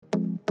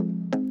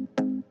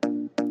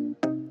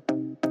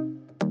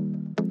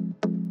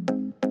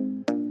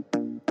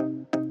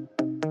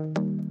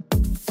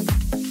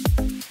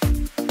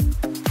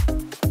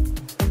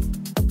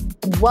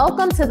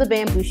Welcome to the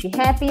Bambushi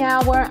Happy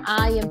Hour.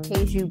 I am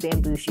Keju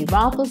Bambushi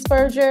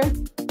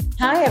Roethlisberger.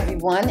 Hi,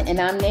 everyone, and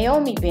I'm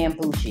Naomi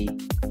Bambushi.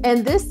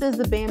 And this is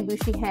the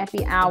Bambushi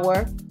Happy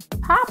Hour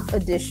Pop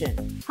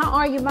Edition. How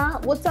are you, Ma?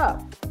 What's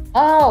up?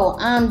 Oh,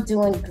 I'm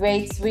doing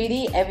great,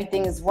 sweetie.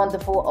 Everything is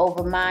wonderful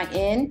over my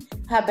end.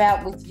 How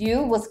about with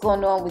you? What's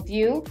going on with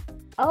you?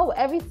 Oh,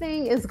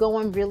 everything is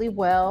going really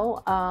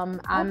well. I'm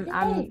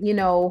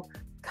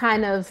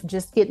kind of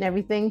just getting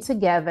everything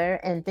together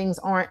and things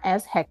aren't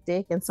as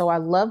hectic. And so I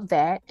love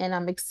that. And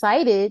I'm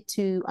excited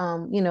to,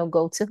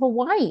 go to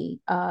Hawaii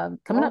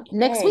coming up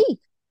next week.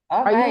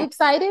 All Are you right.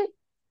 excited?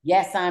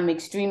 Yes, I'm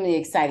extremely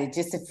excited.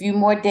 Just a few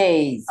more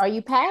days. Are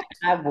you packed?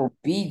 I will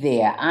be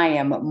there. I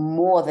am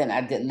more than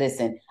I did.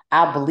 Listen,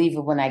 I'll believe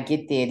it when I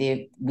get there.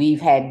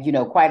 We've had,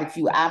 quite a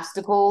few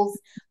obstacles.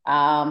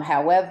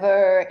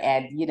 However,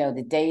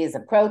 the day is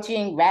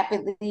approaching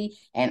rapidly,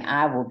 and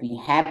I will be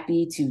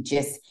happy to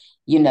just,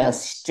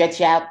 stretch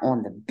out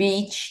on the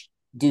beach,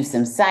 do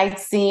some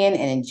sightseeing,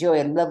 and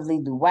enjoy a lovely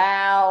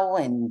luau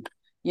and,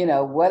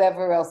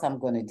 whatever else I'm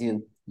going to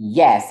do.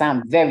 Yes,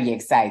 I'm very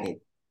excited.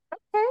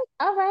 Okay.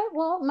 All right.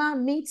 Well,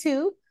 me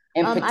too.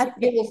 In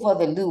particular for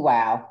the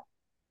luau.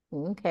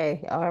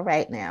 Okay. All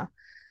right now.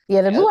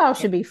 Yeah, the luau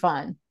should be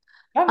fun.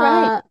 All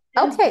right.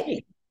 Okay.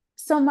 Great.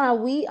 So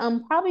we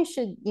probably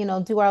should,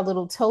 do our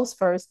little toast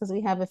first because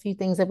we have a few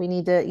things that we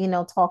need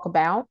to, talk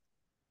about.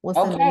 What's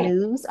in the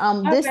news.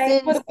 This right.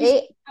 is what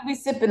are we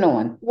sipping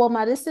on? Well,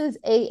 this is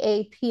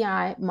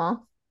AAPI month.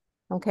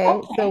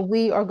 Okay. So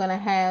we are gonna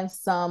have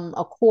some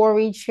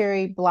Akori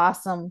Cherry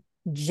Blossom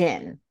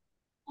Gin.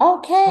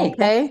 Okay.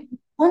 Okay.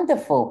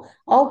 Wonderful.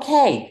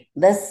 Okay,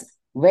 let's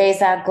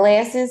raise our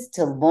glasses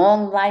to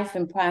long life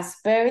and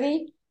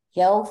prosperity,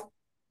 health,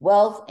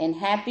 wealth, and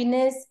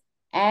happiness,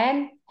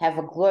 and have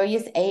a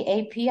glorious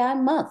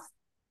AAPI month.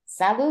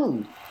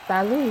 Salud.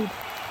 Salud.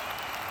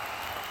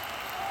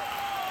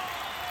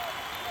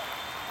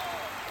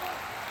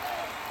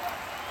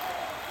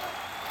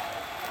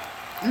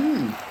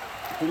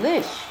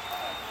 Delish.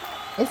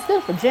 It's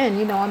good for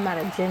gin. I'm not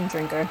a gin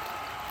drinker.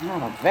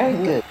 Oh, very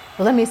good.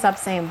 Well, let me stop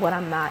saying what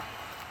I'm not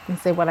and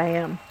say what I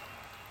am.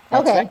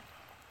 That's okay. Right.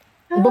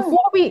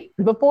 Oh.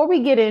 Before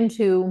we get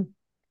into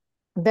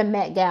the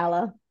Met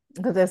Gala,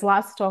 because there's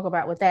lots to talk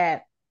about with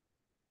that,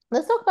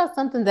 let's talk about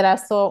something that I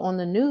saw on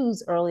the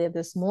news earlier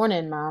this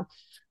morning, Mom.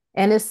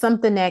 And it's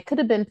something that could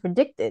have been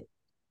predicted.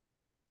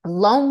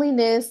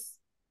 Loneliness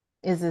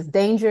is as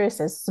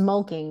dangerous as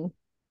smoking,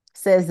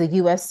 says the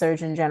U.S.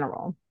 Surgeon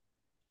General.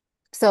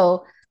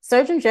 So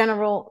Surgeon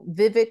General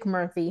Vivek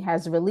Murthy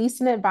has released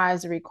an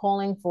advisory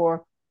calling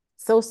for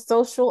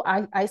social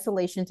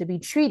isolation to be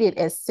treated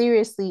as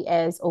seriously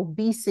as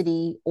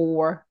obesity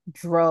or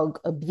drug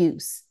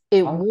abuse.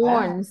 It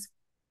warns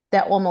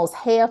that almost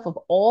half of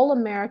all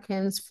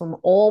Americans from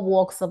all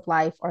walks of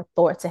life are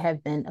thought to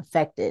have been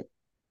affected.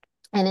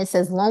 And it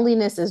says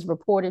loneliness is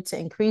reported to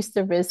increase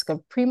the risk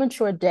of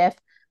premature death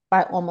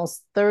by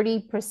almost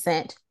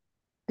 30%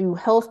 through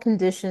health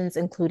conditions,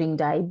 including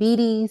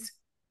diabetes,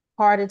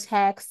 heart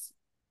attacks,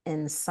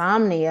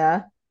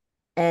 insomnia,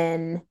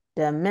 and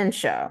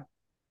dementia.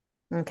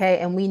 Okay.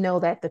 And we know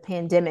that the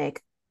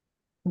pandemic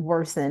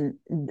worsened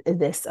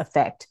this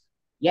effect.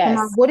 Yes.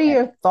 Now, what are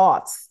your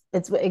thoughts?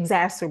 It's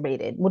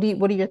exacerbated. What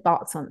are your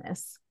thoughts on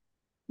this?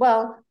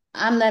 Well,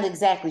 I'm not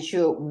exactly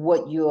sure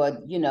what you're,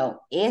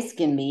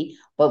 asking me,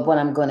 but what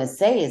I'm going to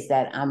say is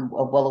that I'm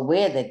well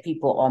aware that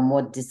people are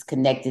more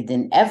disconnected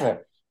than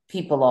ever.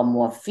 People are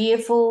more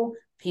fearful.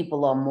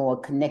 People are more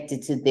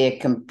connected to their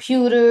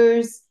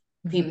computers.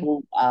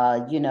 People,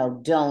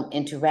 don't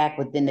interact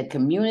within the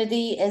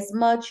community as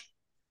much.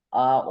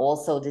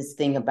 Also, this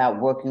thing about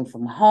working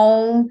from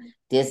home,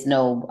 there's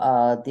not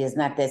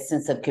that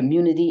sense of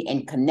community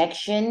and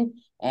connection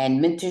and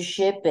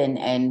mentorship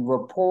and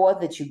rapport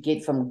that you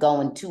get from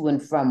going to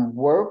and from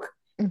work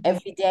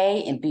every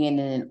day and being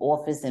in an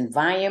office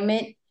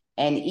environment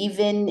and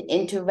even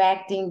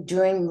interacting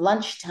during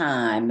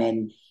lunchtime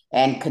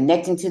and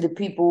connecting to the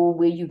people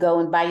where you go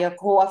and buy your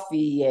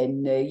coffee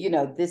and,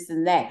 this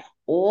and that.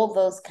 All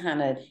those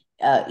kind of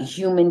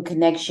human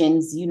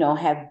connections,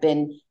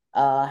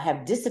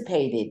 have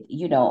dissipated.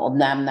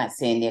 I'm not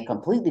saying they're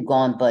completely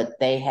gone, but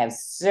they have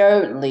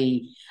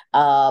certainly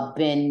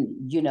been,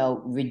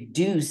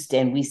 reduced.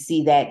 And we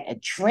see that a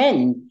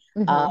trend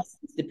since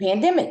the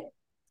pandemic.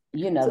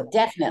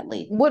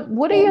 Definitely.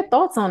 What are your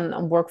thoughts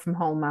on work from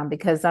home, Mom?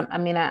 Because I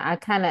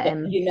kind of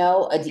am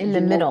in the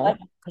middle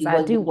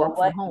because I do work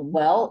from home.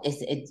 Well,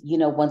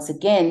 once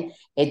again,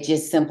 it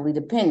just simply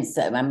depends.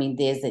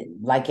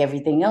 Like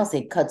everything else,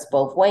 it cuts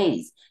both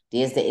ways.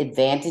 There's the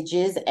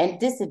advantages and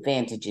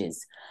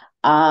disadvantages.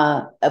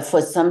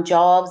 For some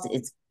jobs,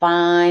 it's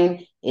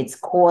fine. It's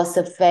cost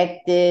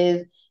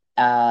effective.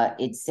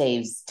 It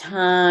saves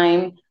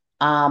time.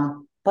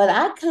 But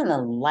I kind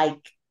of like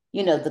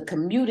the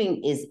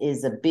commuting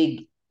is a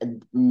big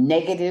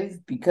negative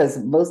because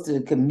most of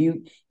the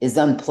commute is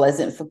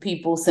unpleasant for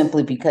people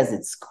simply because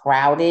it's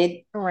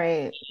crowded,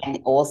 right, and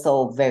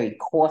also very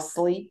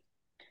costly.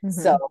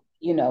 So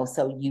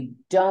so you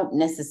don't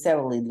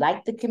necessarily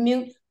like the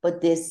commute,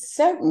 but there's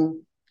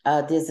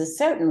a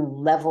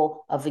certain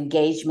level of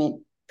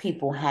engagement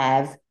people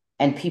have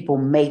and people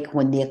make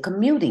when they're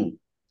commuting.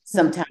 Mhm.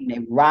 Sometimes they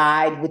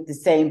ride with the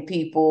same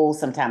people,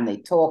 sometimes they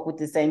talk with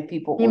the same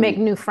people You on make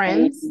the new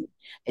friends. train.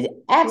 Yeah.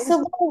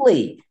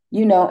 Absolutely,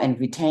 and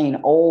retain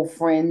old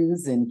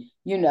friends, and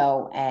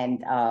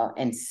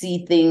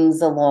see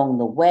things along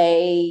the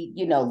way,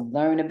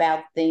 learn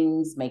about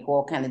things, make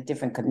all kind of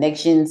different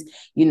connections,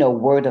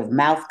 word of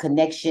mouth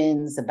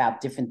connections about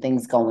different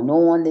things going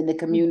on in the Mhm.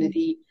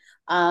 community.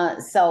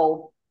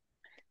 So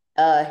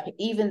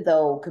even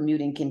though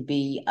commuting can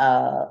be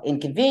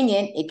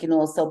inconvenient, it can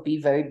also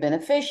be very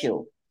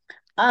beneficial.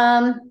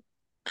 Um,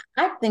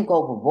 I think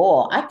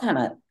overall, I kind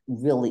of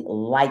really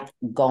like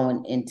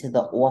going into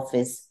the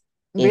office.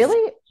 If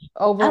Really?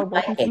 I Over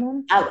like working from it,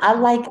 home? I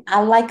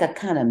like a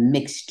kind of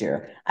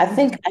mixture. I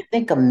think Mhm. I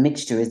think a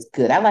mixture is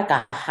good. I like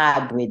a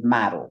hybrid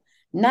model,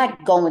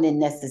 not going in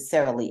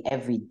necessarily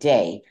every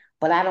day,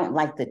 but I don't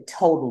like the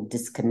total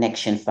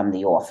disconnection from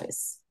the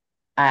office.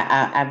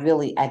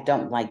 I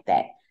don't like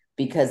that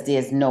because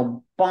there's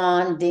no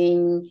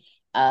bonding.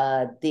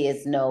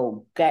 There's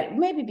no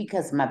maybe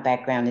because of my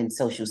background in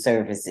social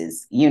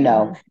services,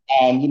 Mhm.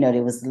 and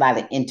there was a lot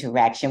of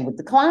interaction with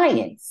the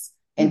clients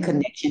and Mhm.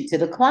 connection to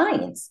the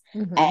clients,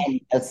 Mhm.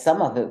 and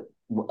some of it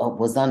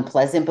was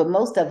unpleasant, but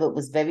most of it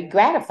was very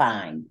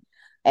gratifying.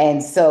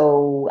 And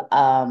so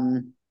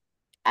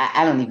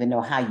I don't even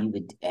know how you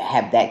would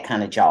have that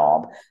kind of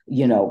job,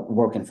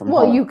 working from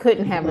Well, home. you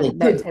couldn't You have really that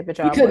couldn't. type of You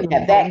job couldn't working from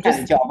have home. that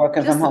kind of job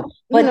working from Just, home.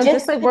 But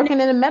just like working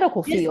in the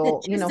medical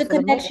field, just the for the most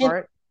connection.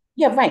 part.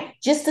 Yeah, right.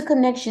 Just the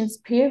connections,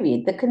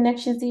 period. The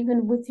connections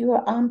even with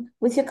your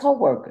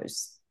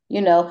coworkers,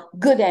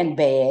 good and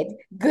bad,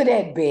 good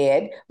and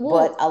bad, but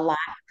Well, a lot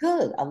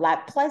good, a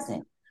lot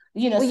pleasant.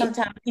 well,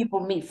 Sometimes people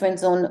meet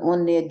friends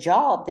on their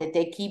job that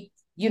they keep,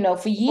 for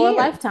for a years.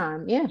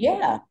 lifetime, yeah.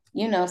 Yeah,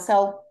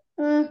 so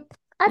I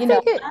you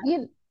know, think it,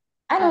 you,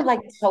 I I, don't like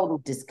total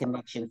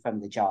disconnection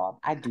from the job.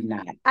 I do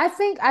not. I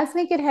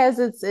think it has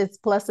its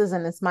pluses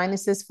and its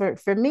minuses.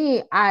 For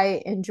me,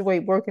 I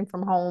enjoy working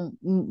from home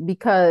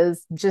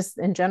because just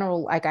in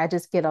general, like I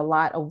just get a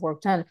lot of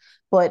work done.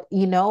 But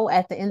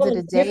at the end Well, of the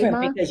it's day, different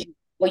Ma, because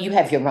you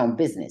have your own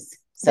business,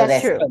 so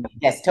that's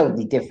that's true.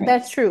 totally different.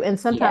 That's true. And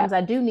Yeah, sometimes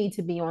I do need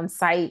to be on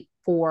site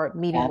for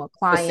meeting yeah, with for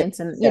clients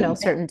and certain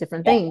things. certain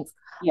different Yeah, things.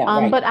 yeah,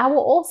 right, But I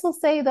will also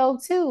say though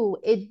too,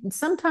 it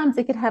sometimes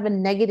it could have a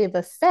negative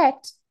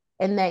effect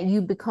in that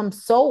you become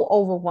so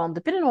overwhelmed,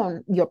 depending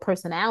on your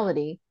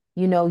personality.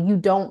 You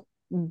don't.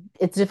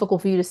 It's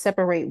difficult for you to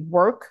separate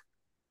work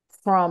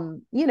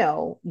from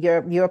your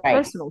right,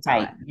 personal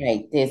right, time.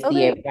 right. So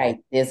there.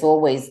 There's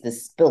always the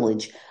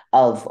spillage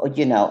of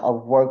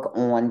work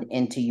on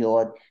into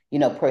your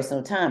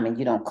personal time, and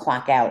you don't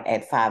clock out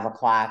at 5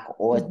 o'clock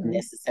or Mhm.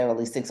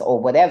 necessarily six or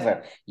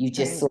whatever. You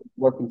just Right, sort of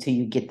work until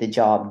you get the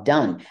job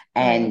done, right.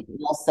 and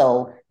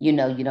also you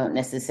don't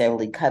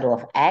necessarily cut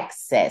off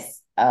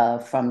access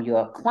from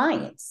your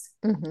clients.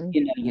 Hmm.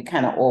 You're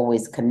kind of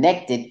always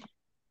connected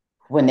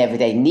whenever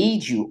they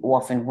need you,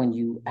 often when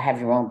you have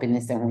your own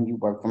business and when you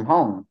work from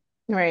home.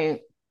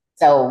 Right.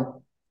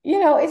 So,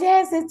 it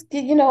has its,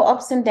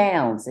 ups and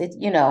downs.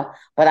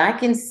 But I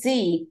can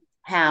see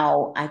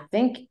how I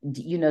think,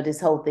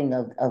 this whole thing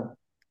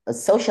of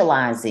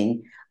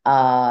socializing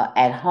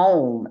at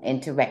home,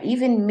 interact,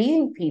 even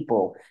meeting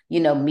people,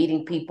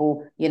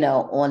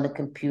 on the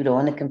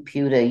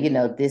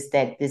computer, this,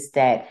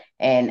 that.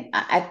 And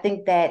I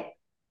think that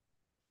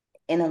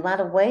in a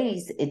lot of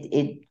ways,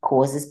 it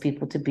causes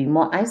people to be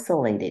more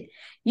isolated.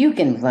 You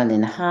can run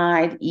and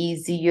hide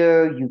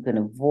easier. You can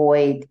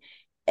avoid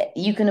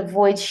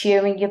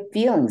sharing your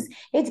feelings.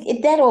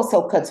 That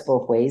also cuts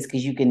both ways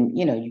because you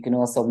can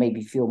also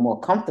maybe feel more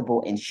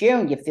comfortable in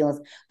sharing your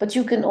feelings, but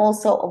you can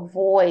also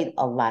avoid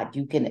a lot.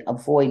 You can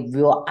avoid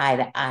real eye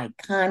to eye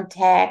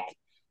contact.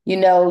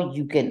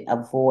 You can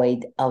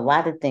avoid a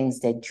lot of things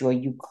that draw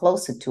you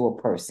closer to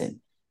a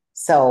person.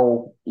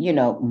 So,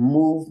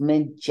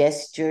 movement,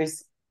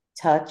 gestures,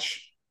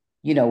 touch,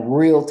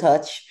 real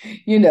touch,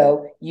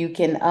 you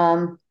can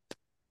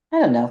I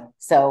don't know.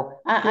 So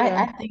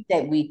Yeah. I think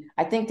that we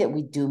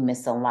do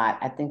miss a lot.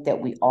 I think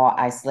that we are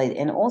isolated.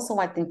 And also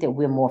I think that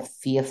we're more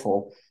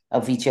fearful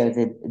of each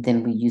other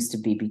than we used to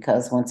be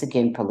because once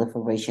again,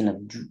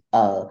 proliferation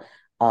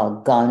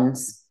of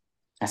guns.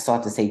 I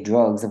start to say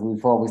drugs, and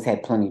we've always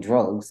had plenty of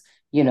drugs,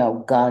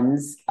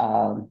 guns,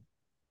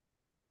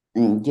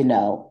 mm, you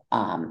know,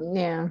 um,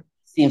 Yeah.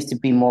 seems to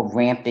be more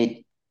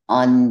rampant,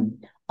 un,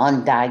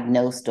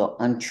 undiagnosed or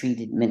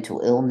untreated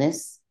mental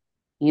illness.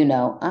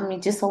 I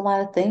mean, just a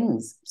lot of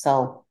things.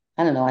 So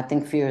I don't know. I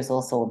think fear is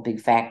also a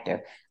big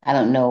factor. I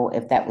don't know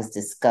if that was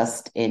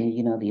discussed in,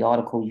 the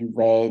article you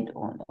read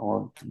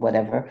or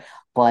whatever,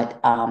 but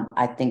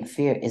I think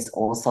fear is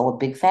also a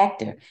big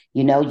factor.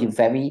 You're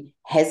very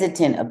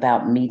hesitant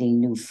about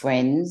meeting new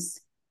friends,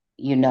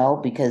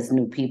 because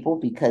new people,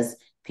 because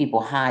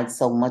people hide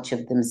so much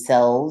of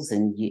themselves,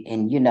 and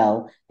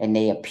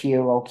they appear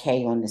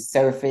okay on the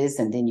surface,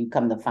 and then you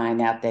come to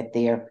find out that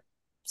they're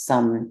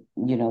some,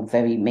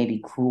 very maybe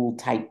cruel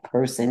type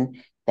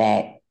person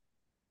that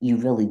you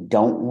really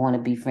don't want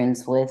to be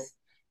friends with.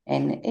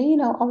 And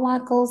a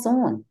lot goes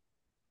on.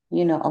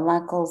 A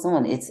lot goes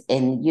on.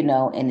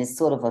 And it's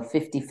sort of a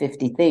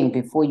 50-50 thing.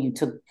 Before, you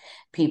took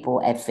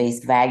people at face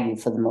value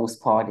for the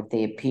most part. If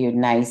they appeared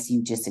nice,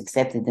 you just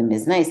accepted them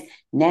as nice.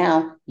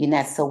 Now you're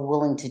not so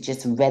willing to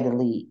just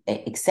readily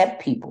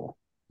accept people.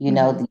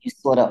 Mm-hmm. You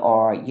sort of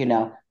are,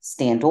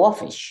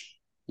 standoffish,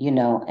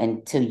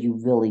 until you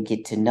really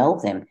get to know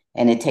them.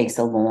 And it takes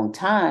a long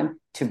time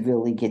to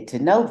really get to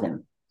know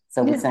them.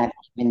 So Yeah. it's not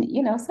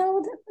even,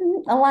 so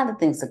a lot of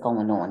things are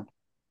going on,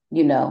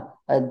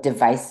 a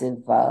divisive,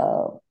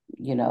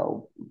 you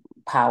know,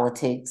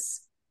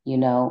 politics, a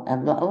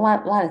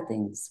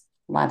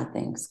lot of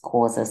things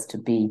cause us to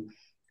be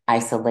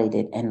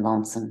isolated and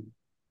lonesome.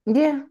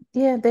 Yeah,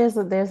 yeah, there's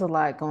a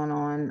lot going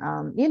on.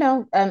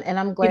 And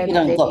I'm glad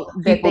People that don't go,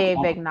 people they've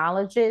don't,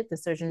 acknowledged it, the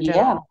Surgeon yeah,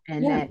 General,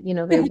 and yeah.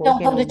 that, they're People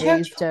don't working go to on church.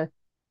 ways to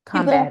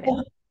People don't combat it.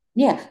 go,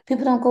 yeah,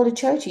 people don't go to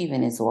church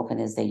even as often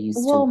as they used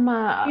Well, to.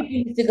 my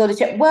People used to go to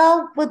church.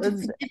 Well, but uh,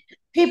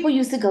 people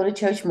used to go to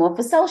church more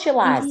for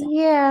socializing.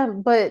 yeah,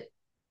 but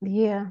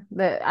yeah,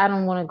 that I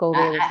don't want to go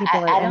there with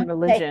people I in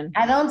religion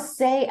don't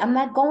say I'm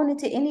not going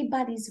into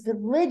anybody's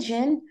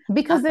religion. I'm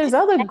because there's just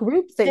other saying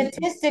groups that,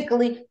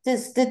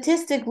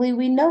 statistically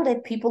we know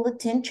that people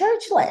attend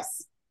church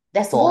less.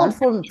 That's all well, I'm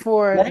saying.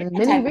 for Whatever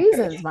many type of church.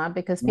 reasons, man,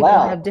 because people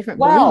have Well, different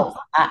beliefs.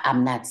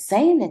 I'm not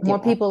saying that More there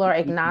aren't people are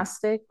people.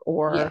 agnostic, Yeah.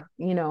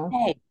 or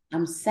Hey,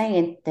 I'm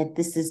saying that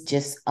this is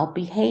just a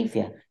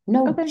behavior.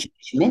 No okay,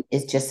 judgment.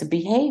 It's just a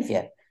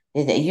behavior.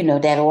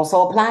 That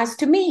also applies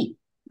to me.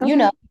 You okay,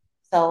 know.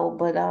 So,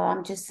 but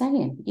I'm just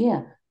saying,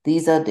 yeah,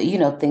 these are the,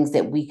 things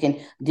that we can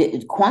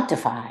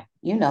quantify.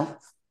 Yeah.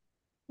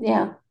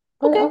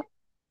 But okay, okay.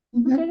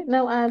 mhm,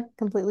 No, I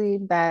completely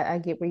that I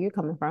get where you're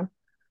coming from.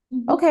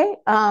 mhm. Okay.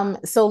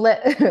 So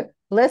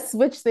let's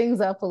switch things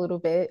up a little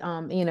bit.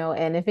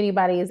 And if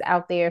anybody is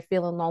out there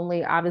feeling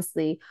lonely,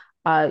 obviously,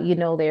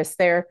 there's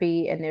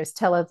therapy and there's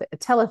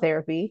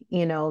teletherapy,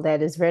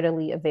 that is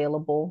readily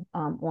available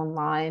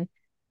online.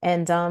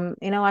 And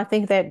I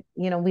think that,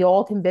 we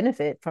all can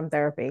benefit from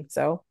therapy.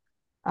 So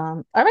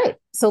all right.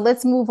 So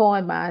let's move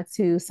on, Ma,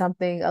 to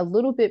something a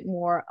little bit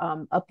more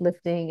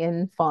uplifting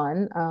and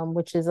fun,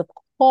 which is, of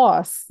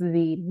course,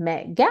 the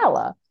Met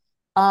Gala.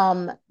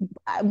 Um,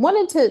 I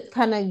wanted to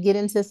kind of get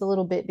into this a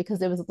little bit because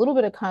there was a little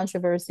bit of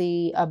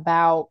controversy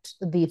about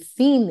the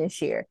theme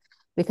this year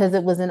because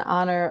it was in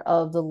honor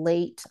of the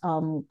late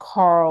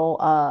Carl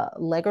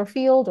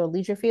Lagerfeld or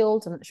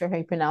Legerfield. I'm not sure how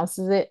he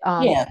pronounces it.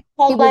 Yeah. He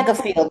Paul was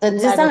Lagerfield, the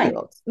design.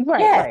 Lagerfeld. Right,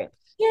 Yeah. right.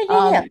 Yeah.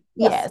 Yeah. Yeah.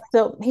 Yes. Yeah,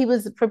 so he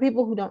was, for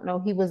people who don't know,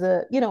 he was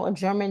a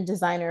German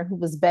designer who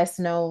was best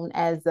known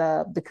as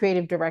the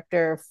creative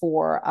director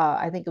for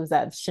I think it was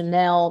at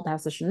Chanel,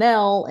 that's a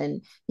Chanel,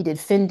 and he did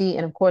Fendi,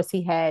 and of course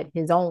he had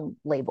his own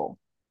label.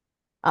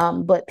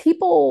 But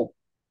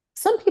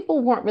some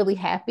people weren't really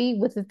happy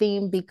with the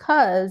theme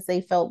because they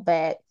felt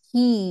that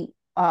he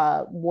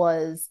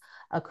was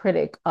a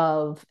critic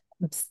of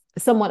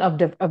somewhat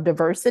of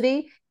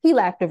diversity. He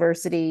lacked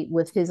diversity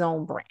with his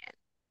own brand,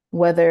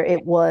 whether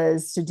it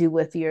was to do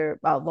with your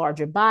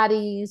larger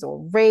bodies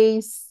or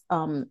race.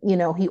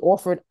 He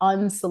offered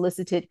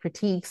unsolicited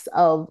critiques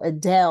of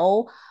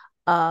Adele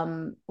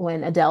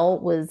when Adele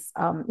was,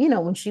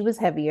 when she was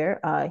heavier.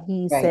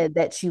 He Right. said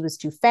that she was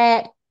too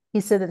fat.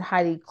 He said that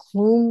Heidi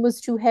Klum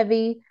was too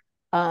heavy.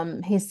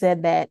 He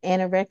said that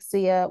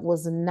anorexia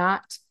was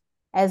not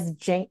as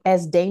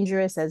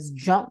dangerous as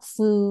junk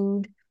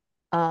food,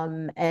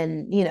 and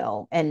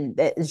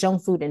that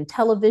junk food and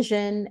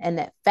television, and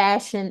that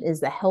fashion is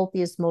the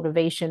healthiest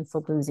motivation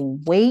for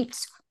losing weight.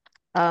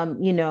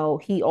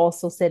 He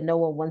also said no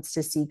one wants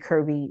to see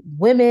curvy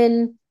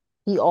women.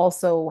 He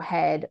also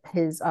had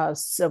his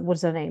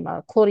what's her name?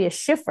 Claudia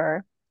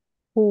Schiffer,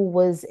 who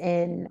was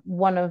in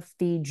one of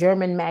the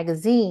German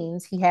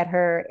magazines. He had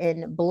her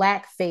in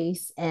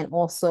blackface and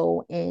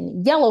also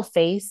in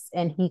yellowface,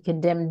 and he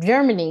condemned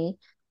Germany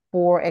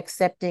for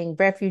accepting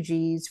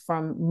refugees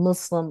from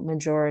Muslim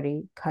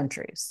majority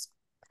countries.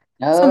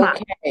 So,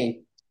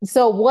 Okay.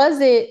 was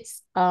it?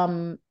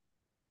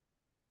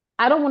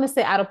 I don't want to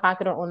say out of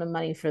pocket or on the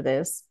money for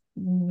this.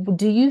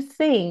 Do you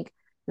think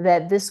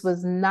that this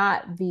was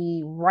not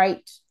the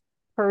right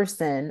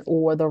person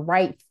or the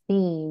right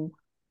theme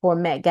for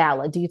Met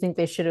Gala? Do you think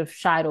they should have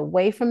shied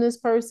away from this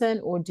person?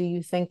 Or do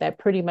you think that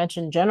pretty much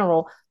in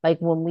general, like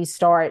when we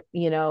start,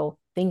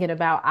 thinking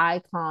about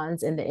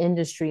icons in the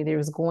industry,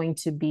 there's going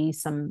to be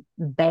some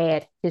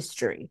bad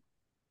history?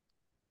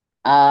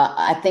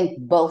 I think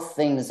both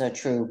things are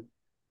true.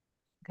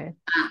 Okay.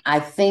 I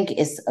think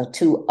it's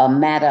to a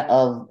matter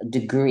of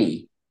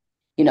degree.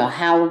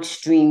 How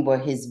extreme were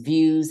his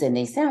views? And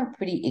they sound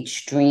pretty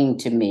extreme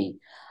to me.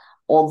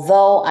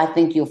 Although I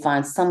think you'll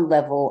find some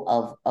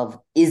level of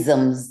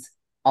isms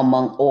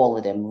among all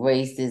of them,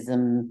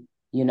 racism,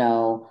 you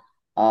know,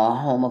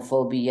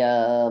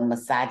 homophobia,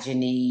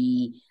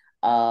 misogyny,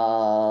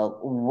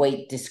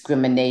 weight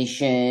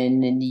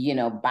discrimination,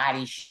 and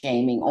body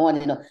shaming, on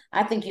and on.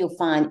 I think you'll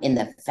find in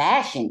the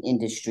fashion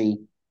industry,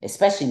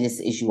 especially this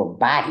issue of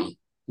body,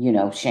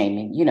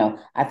 shaming.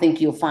 I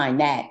think you'll find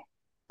that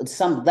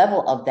some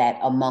level of that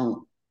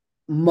among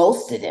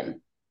most of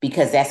them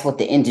because that's what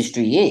the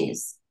industry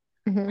is.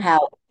 Mm-hmm.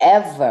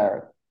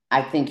 However,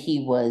 I think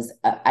his was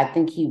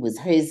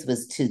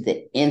to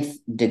the nth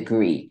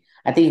degree.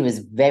 I think he was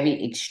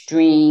very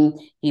extreme.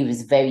 He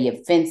was very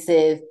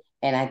offensive.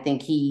 And I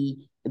think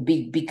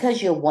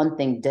because you're one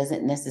thing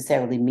doesn't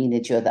necessarily mean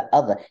that you're the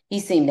other. He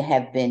seemed to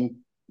have been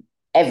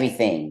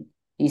everything.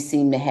 He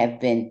seemed to have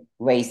been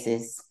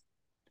racist,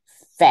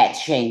 fat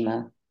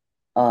shamer.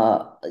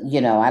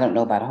 I don't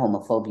know about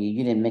homophobia.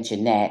 You didn't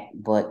mention that,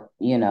 but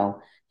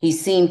he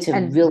seemed to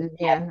really And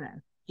yeah.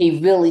 he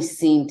really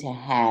seemed to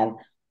have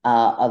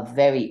a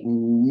very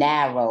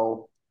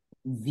narrow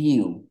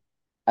view,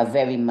 a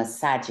very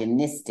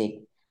misogynistic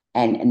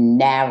and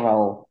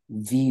narrow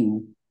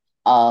view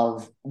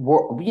of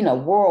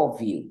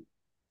worldview,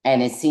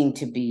 and it seemed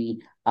to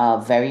be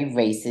very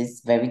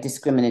racist, very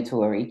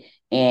discriminatory,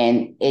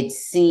 and it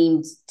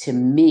seemed to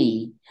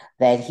me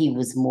that he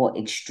was more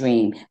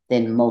extreme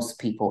than most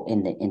people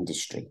in the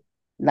industry.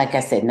 Like I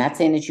said, not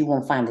saying that you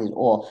won't find it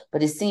all,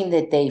 but it seemed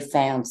that they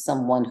found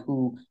someone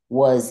who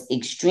was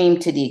extreme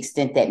to the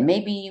extent that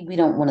maybe we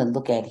don't want to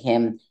look at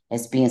him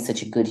as being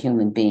such a good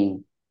human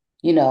being.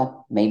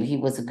 Maybe he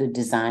was a good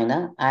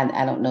designer.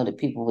 I don't know that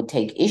people would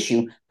take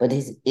issue, but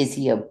is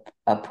he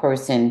a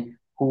person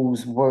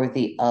who's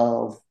worthy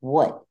of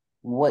what?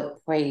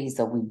 What praise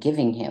are we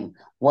giving him?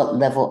 What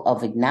level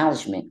of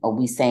acknowledgement are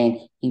we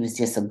saying he was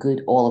just a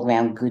good all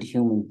around good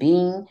human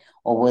being,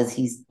 or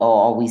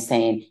are we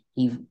saying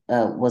he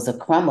was a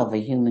crumb of a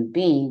human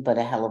being but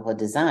a hell of a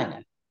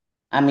designer?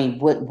 I mean,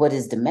 what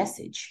is the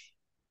message?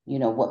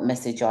 What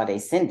message are they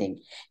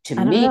sending? To I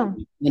don't me, know.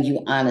 when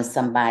you honor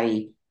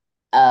somebody,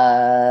 you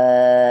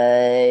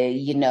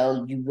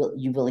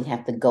really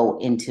have to go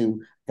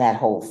into that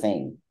whole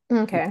thing.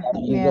 Okay.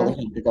 You Yeah.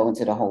 really have to go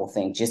into the whole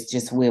thing.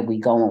 Just where we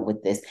going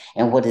with this,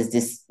 and what is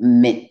this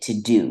meant to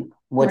do?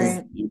 What is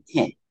Right. the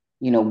intent?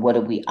 What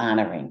are we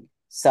honoring?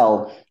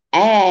 So,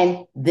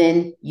 and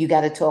then you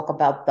got to talk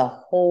about the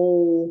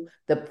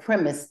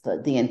premise,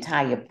 the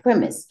entire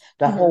premise,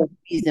 the Mm-hmm. whole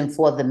reason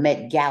for the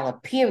Met Gala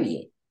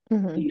period.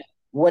 Mm-hmm.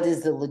 What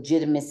is the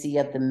legitimacy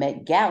of the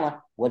Met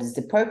Gala? What is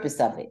the purpose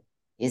of it?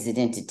 Is it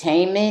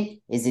entertainment?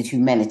 Is it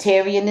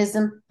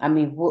humanitarianism? I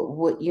mean,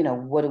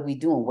 what are we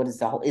doing? What is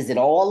the whole? Is it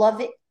all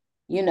of it?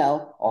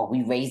 Are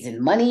we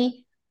raising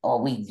money? Are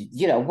we,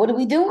 what are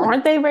we doing?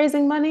 Aren't they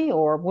raising money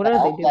or what are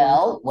they doing?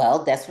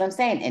 That's what I'm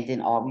saying. And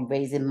then are we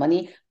raising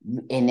money?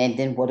 And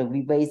then what are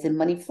we raising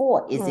money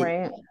for?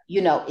 Right.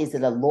 Is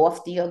it a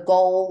loftier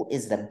goal?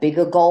 Is it a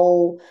bigger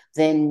goal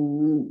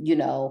than,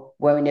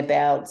 worrying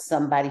about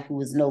somebody who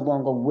is no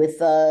longer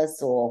with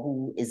us or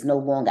who is no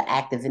longer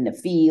active in the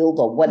field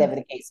or whatever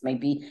the case may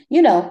be,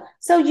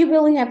 So you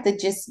really have to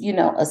just,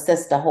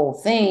 assess the whole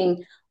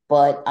thing.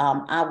 But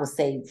I would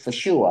say for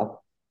sure,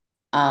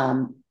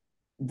 um,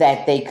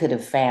 that they could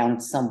have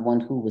found someone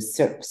who was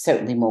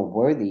certainly more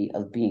worthy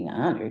of being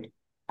honored.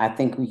 I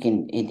think we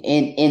can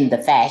in the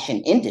fashion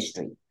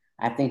industry.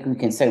 I think we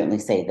can certainly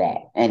say that,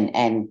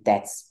 and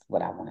that's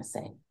what I want to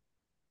say.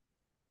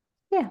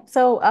 Yeah.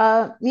 So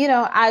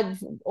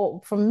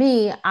for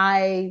me,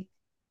 I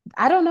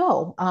don't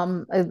know.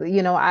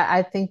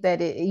 I think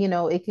that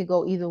it could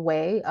go either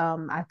way.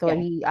 I thought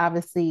Yeah, he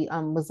obviously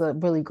was a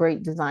really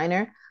great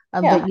designer.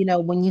 But yeah.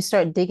 when you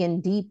start digging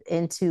deep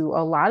into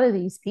a lot of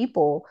these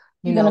people,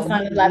 You're gonna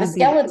find a lot of you'd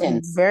be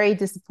skeletons. very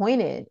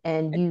disappointed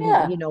and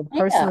Yeah, yeah.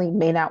 personally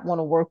may not want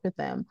to work with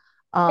them.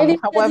 And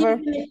because However,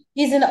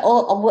 he's an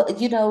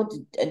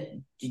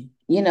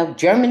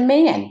German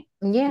man.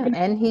 yeah,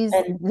 and he's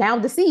And now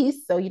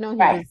deceased, so he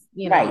right,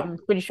 was, right, I'm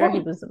pretty sure he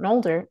right. was an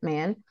older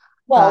man. Uh,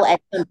 Well,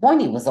 at some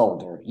point he was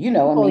older, I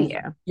oh mean,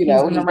 yeah, he's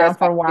been that's around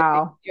for why a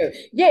while.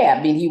 yeah,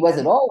 I mean, he Yeah.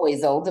 wasn't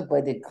always older,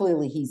 but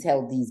clearly he's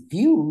held these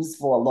views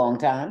for a long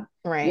time.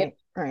 Yeah, Right,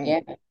 right. yeah.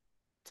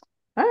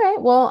 All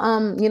right. Well,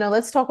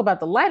 let's talk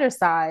about the lighter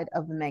side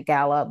of the Met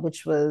Gala,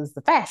 which was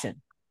the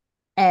fashion.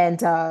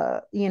 And Which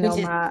is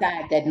the my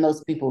side that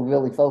most people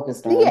really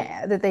focused on.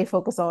 yeah, that they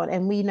focus on.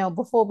 And we know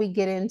before we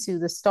get into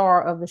the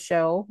star of the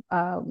show,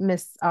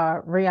 Miss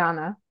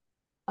Rihanna,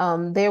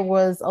 there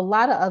was a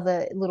lot of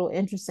other little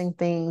interesting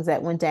things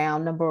that went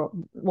down.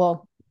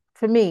 Well,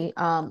 for me,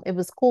 it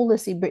was cool to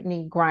see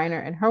Brittany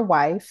Griner and her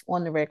wife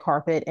on the red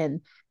carpet,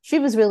 and she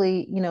was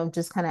really,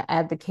 just kind of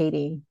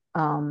advocating.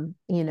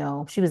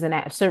 She was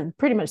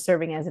pretty much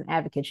serving as an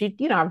advocate. She,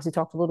 obviously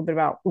talked a little bit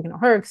about,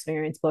 her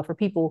experience, but for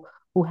people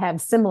who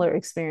have similar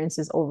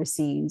experiences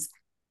overseas,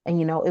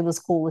 and it was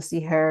cool to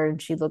see her,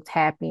 and she looked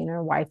happy, and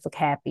her wife looked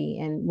happy,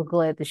 and we're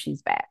glad that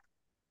she's back.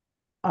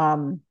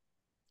 Um,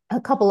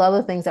 a couple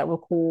other things that were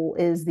cool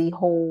is the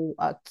whole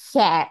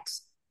cat,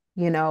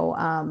 you know,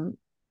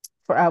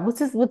 for what's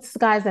this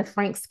guy's that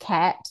Frank's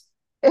cat?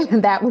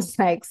 And that was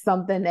like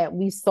something that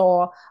we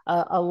saw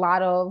a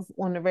lot of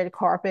on the red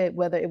carpet,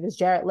 whether it was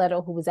Jared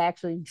Leto, who was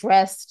actually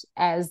dressed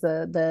as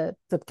the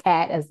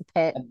cat, as the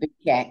pet, A big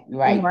cat,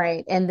 right,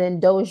 right? And then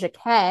Doja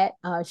Cat,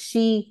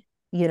 she,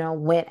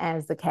 went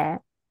as the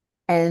cat.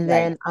 And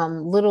right,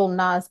 then Little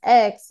Nas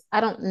X,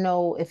 I don't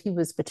know if he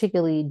was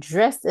particularly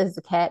dressed as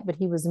the cat, but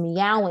he was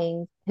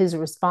meowing his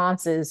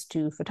responses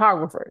to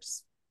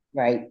photographers.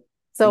 right.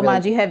 So, Really,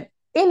 mind you, have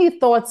any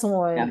thoughts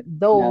no, on no,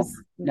 those?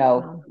 no,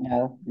 No.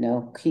 no,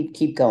 no.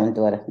 Keep going,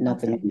 daughter.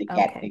 Nothing Okay. on the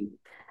cat Okay. thing,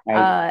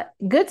 right?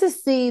 Good to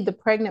see the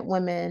pregnant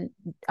women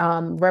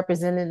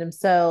representing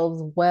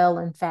themselves well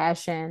in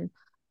fashion.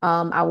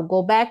 I will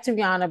go back to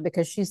Rihanna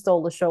because she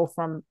stole the show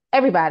from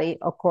everybody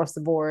across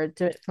the board,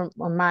 from,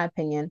 in my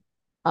opinion.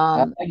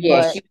 Oh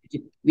yeah, But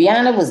she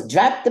Rihanna was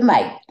drop the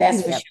mic.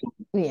 That's for yeah,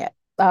 sure.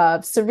 yeah.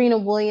 Serena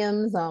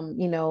Williams,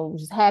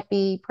 was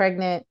happy,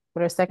 pregnant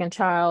with her second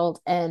child,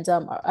 and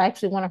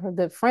actually one of her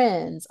good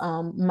friends,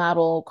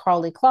 model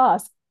Carly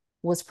Kloss,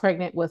 was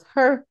pregnant with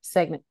her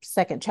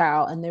second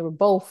child, and they were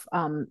both,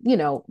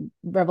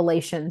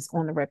 revelations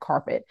on the red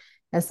carpet,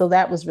 and so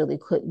that was really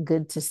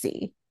good to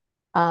see.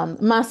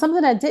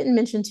 Something I didn't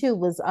mention too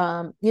was,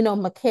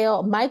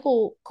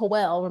 Michael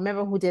Coel,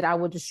 remember who did I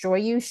Will Destroy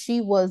You?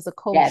 She was the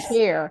Yes.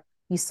 co-chair,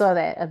 you saw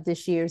that, of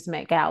this year's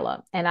Met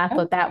Gala. And I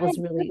thought Okay,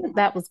 good.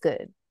 that was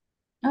good.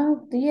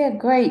 Oh yeah,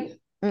 great.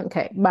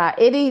 Okay. By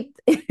Eddie,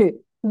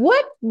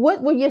 what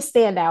were your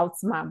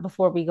standouts, Mom,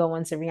 before we go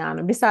into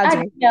Rihanna, besides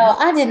Rihanna?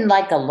 I didn't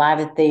like a lot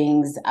of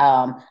things.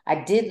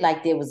 I did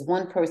like there was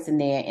one person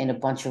there in a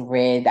bunch of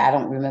red. I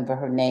don't remember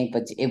her name,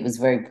 but it was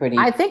very pretty.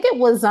 I think it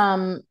was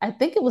Kylie.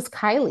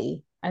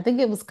 I think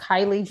it was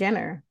Kylie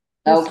Jenner.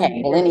 Who's who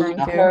Okay, you're well, referring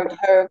anyhow,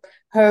 to.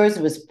 hers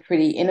was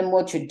pretty in a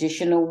more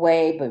traditional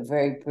way, but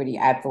very pretty.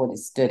 I thought it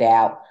stood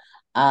out.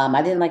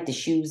 I didn't like the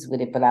shoes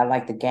with it, but I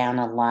liked the gown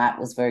a lot. It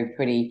was very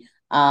pretty.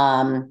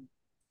 Carrie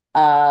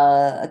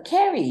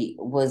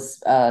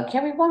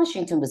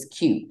Washington was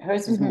cute.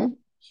 Hers was more Mm-hmm.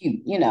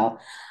 cute, you know.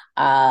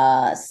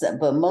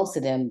 But most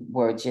of them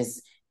were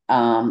just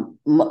a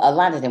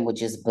lot of them were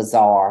just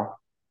bizarre,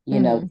 you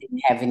know, Mm-hmm.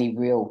 didn't have any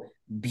real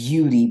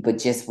beauty, but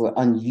just were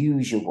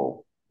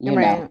unusual, you know.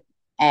 Right.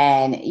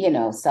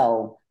 And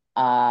so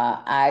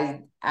I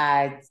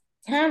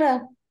kind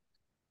of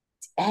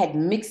had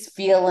mixed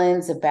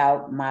feelings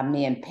about my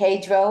man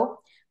Pedro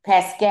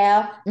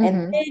Pascal,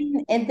 Mm-hmm.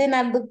 and then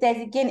I looked at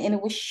it again, and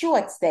it was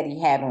shorts that he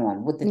had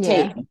on with the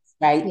Yeah. tails,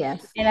 right?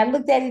 Yes. And I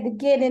looked at it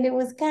again, and it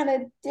was kind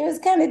of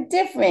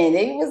different.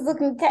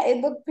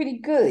 It looked pretty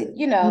good,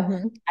 you know.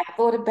 Mm-hmm. I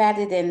thought about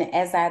it, and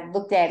as I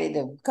looked at it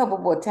a couple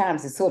more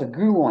times, it sort of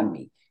grew on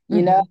me,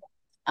 you know.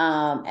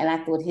 Mm-hmm. And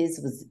I thought his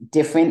was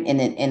different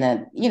in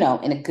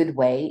a good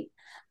way.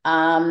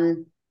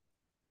 Um,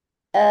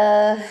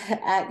 there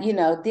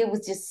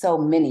was just so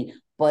many.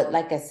 But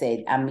like I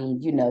said, I mean,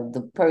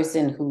 the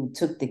person who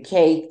took the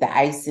cake, the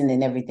icing,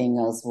 and everything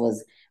else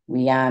was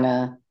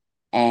Rihanna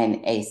and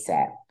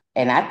ASAP.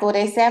 And I thought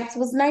ASAP's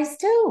was nice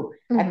too.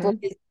 I thought Mm-hmm.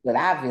 this, but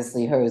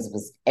obviously hers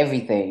was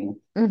everything.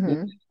 You Mm-hmm.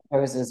 know,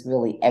 hers was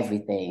really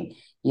everything.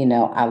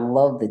 I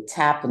love the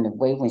top and the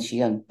way when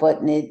she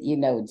unbuttoned it,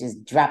 it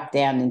just dropped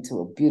down into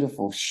a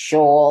beautiful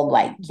shawl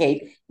like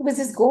cape. It was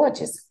just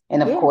gorgeous.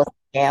 And of Yeah. course,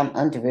 down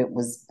under it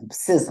was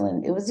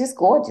sizzling. It was just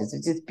gorgeous. It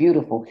was just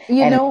beautiful.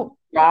 You And know,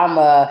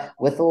 drama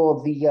with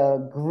all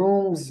the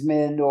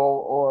groomsmen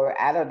or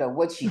I don't know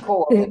what she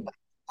called it,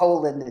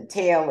 holding the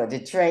tail or the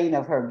train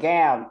of her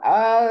gown.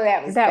 Oh,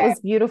 that was that fab. was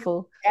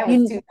beautiful. That was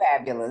You too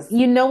fabulous.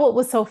 you know what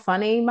was so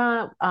funny,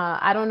 Mom?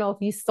 I don't know if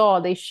you saw,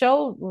 they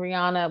showed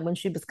Rihanna when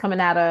she was coming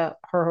out of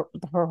her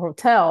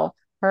hotel,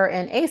 her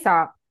and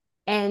Aesop,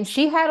 and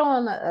she had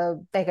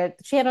on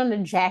she had on a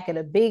jacket,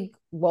 a big,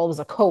 well, it was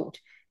a coat,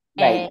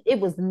 and Right, it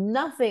was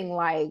nothing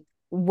like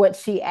what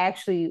she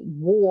actually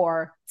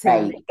wore to the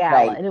right, Met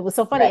Gala. right, And it was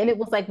so funny. And right. it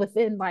was like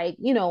within, like,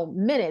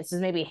 minutes,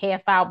 just maybe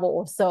half hour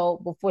or so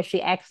before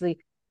she actually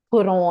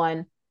put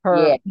on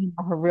Yeah,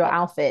 her real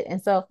yeah, outfit.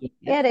 And so yeah.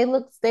 yeah, they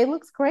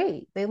looks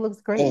great. They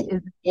looks great.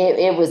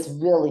 It was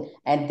really,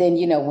 and then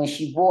when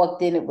she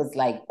walked in, it was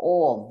like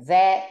all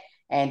that,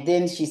 and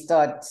then she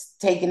starts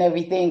taking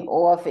everything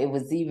off. It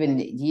was even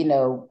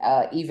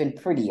even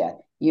prettier,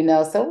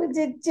 So it was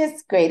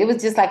just great. It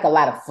was just like a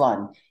lot of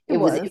fun. It It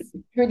was. was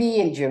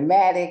pretty and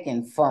dramatic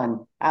and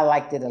fun. I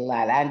liked it a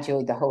lot. I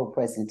enjoyed the whole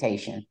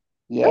presentation.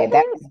 Yeah,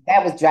 Okay.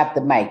 that was drop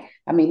the mic.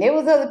 I mean, there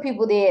was other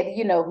people there,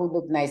 who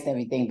looked nice and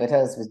everything, but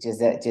hers was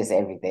just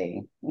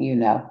everything.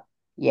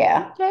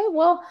 Yeah. Okay.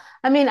 Well,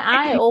 I mean,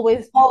 I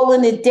always,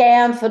 Holding it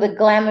down for the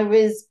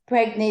glamorous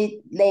pregnant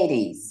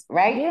ladies,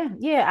 right?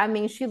 yeah. I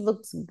mean, she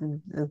looked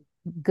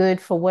good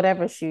for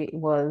whatever she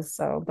was.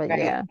 So, but Right.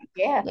 yeah,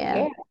 Yeah, yeah,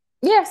 yeah.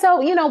 yeah. So,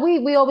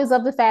 we always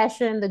love the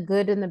fashion, the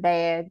good and the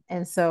bad,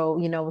 and so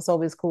it's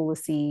always cool to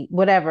see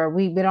whatever.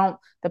 We don't.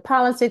 The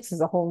politics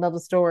is a whole nother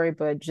story,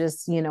 but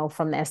just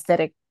from the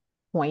aesthetic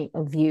point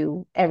of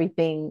view,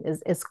 everything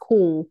is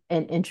cool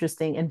and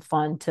interesting and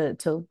fun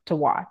to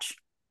watch.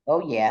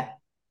 Oh, yeah.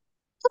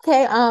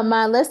 Okay,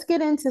 let's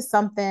get into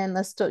something.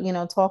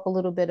 Talk a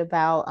little bit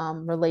about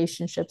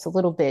relationships a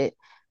little bit.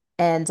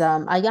 And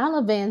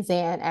Ayanna Van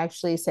Zandt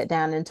actually sat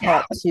down and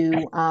talked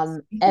to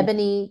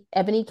Ebony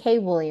K.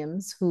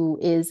 Williams, who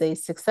is a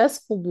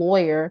successful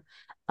lawyer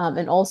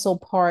and also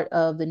part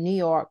of the New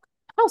York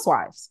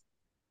Housewives,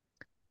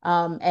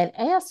 and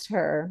asked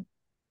her,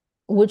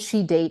 would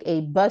she date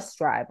a bus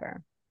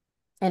driver?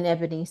 And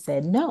Ebony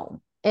said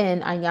no.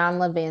 And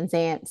Ayanna Van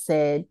Zandt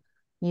said,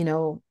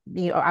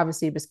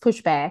 obviously it was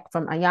pushback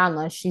from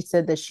Ayanna. She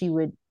said that she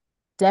would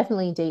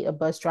definitely date a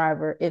bus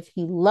driver if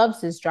he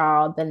loves his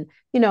job. And,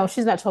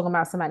 she's not talking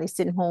about somebody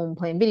sitting home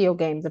playing video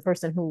games, a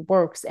person who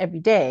works every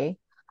day.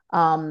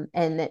 And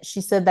that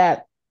she said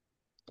that,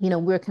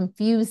 we're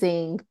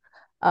confusing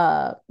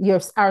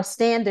our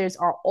standards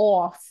are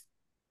off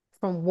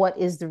from what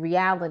is the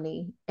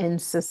reality in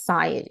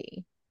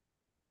society.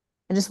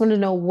 I just want to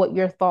know what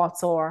your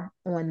thoughts are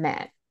on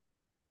that.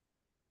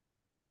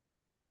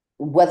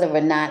 Whether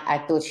or not I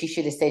thought she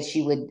should have said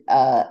she would,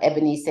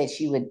 Ebony said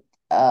she would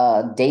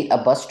date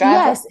a bus driver.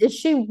 Yes, is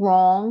she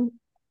wrong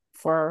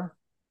for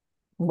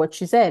what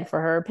she said,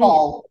 for her opinion?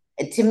 Well,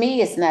 to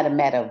me, it's not a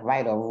matter of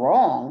right or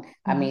wrong.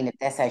 I Mhm. mean, if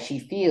that's how she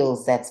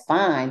feels, that's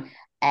fine.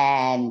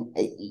 And,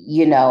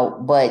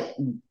 but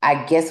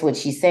I guess what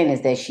she's saying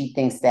is that she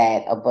thinks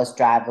that a bus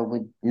driver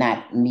would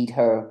not meet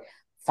her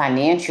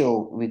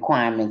financial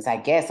requirements, I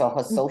guess, or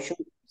her social,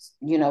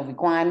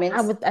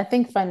 requirements. I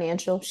think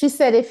financial. She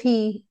said if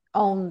he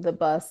owned the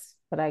bus,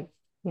 but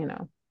you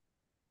know.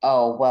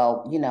 Oh,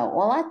 well,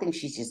 well, I think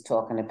she's just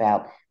talking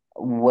about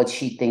what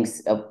she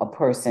thinks a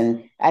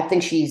person. I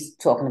think she's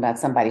talking about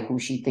somebody who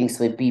she thinks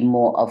would be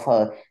more of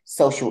her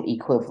social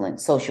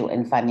equivalent, social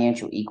and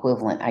financial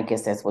equivalent. I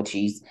guess that's what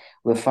she's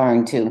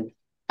referring to.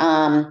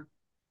 Um,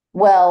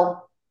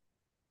 well,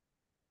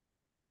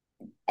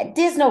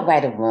 there's no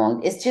right or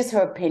wrong. It's just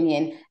her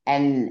opinion.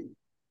 And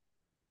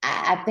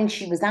I think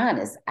she was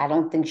honest. I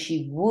don't think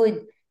she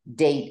would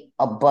date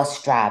a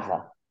bus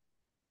driver.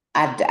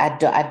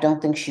 I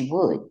don't think she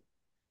would.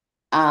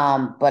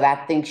 But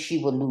I think she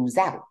would lose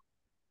out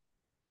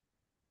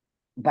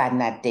by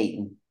not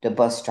dating the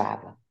bus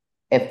driver.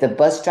 If the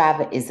bus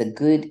driver is a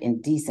good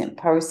and decent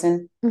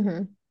person,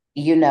 Mm-hmm.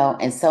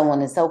 and so on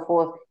and so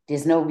forth,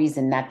 there's no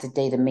reason not to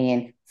date a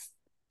man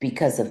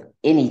because of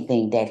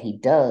anything that he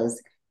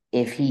does.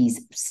 If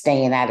he's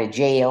staying out of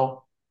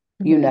jail,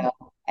 you Mm-hmm. know,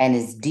 and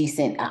is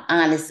decent,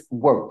 honest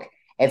work.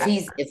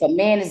 If a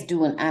man is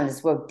doing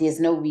honest work, there's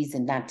no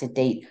reason not to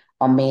date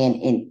a man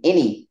in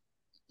any,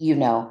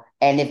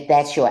 and if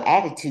that's your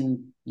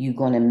attitude, you're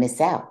gonna miss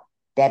out.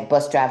 That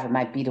bus driver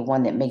might be the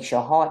one that makes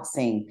your heart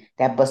sing.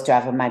 That bus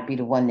driver might be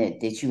the one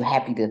that you're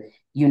happy to,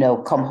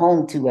 come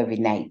home to every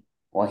night,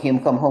 or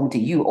him come home to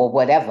you, or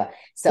whatever. Yeah.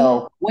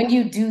 So when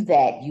you do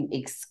that, you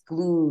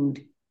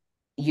exclude,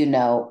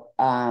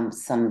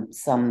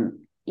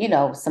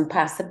 some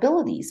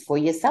possibilities for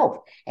yourself.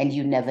 And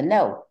you never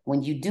know.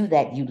 When you do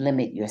that, you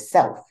limit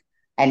yourself.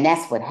 And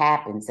that's what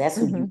happens. That's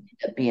who you Mm-hmm.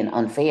 end up being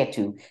unfair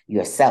to,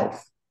 yourself.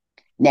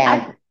 I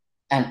Now,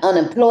 an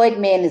unemployed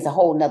man is a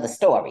whole nother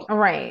story. All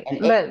right, And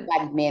but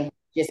anybody man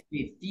who's just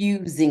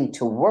refusing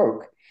to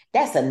work,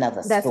 that's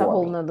another that's a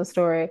whole story. nother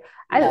story.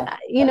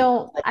 You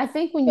know, but, but, I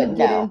think when but you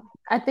get no. in,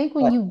 I think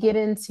when But you get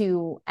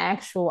into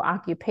actual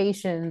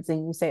occupations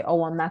and you say,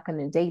 "Oh, I'm not going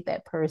to date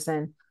that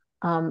person,"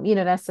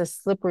 that's a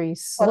slippery well,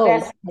 slope.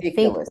 that's I think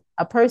ridiculous.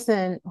 a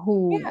person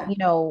who,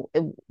 Yeah.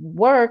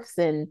 works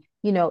and,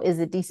 is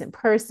a decent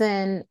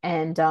person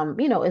and,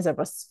 is a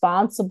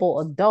responsible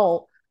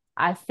adult,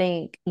 I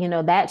think,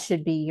 that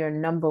should be your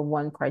number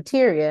one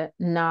criteria,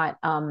 not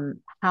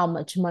how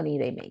much money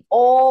they make.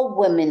 All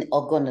women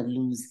are going to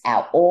lose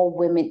out. All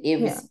women, Yeah.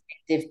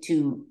 irrespective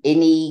to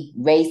any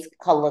race,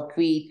 color,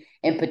 creed,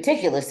 in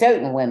particular,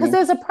 certain Because women,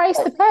 there's a price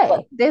but to pay.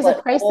 but There's a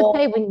but price to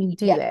pay when you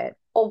do yeah, that.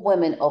 all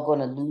women are going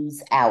to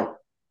lose out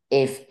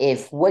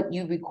if what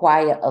you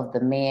require of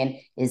the man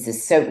is a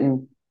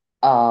certain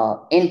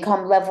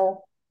income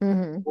level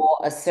Mm-hmm. or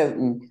a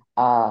certain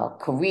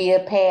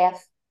career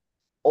path.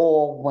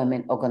 All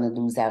women are going to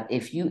lose out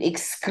if you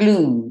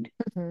exclude,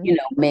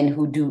 Mm-hmm. men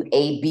who do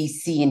A, B,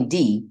 C, and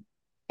D,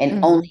 and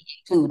Mm-hmm. only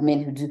include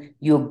men who do.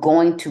 You're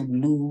going to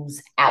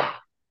lose out,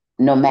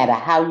 no matter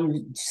how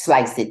you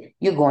slice it.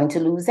 You're going to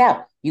lose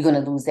out. You're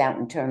going to lose out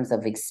in terms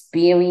of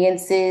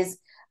experiences.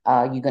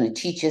 You're going to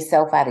cheat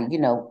yourself out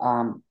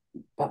of,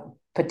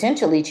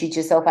 potentially cheat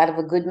yourself out of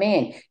a good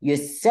man. You're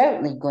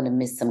certainly going to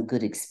miss some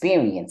good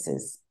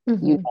experiences. You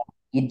Mm-hmm. know,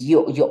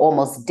 you're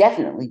almost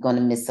definitely going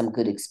to miss some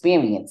good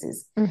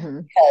experiences Mm-hmm.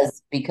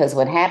 because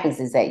what happens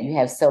is that you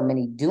have so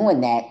many doing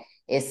that.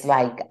 It's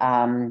like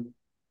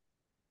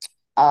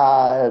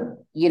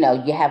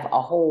you have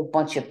a whole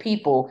bunch of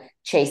people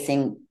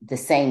chasing the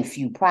same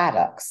few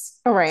products.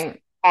 All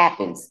right.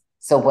 Happens.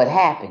 So what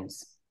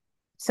happens?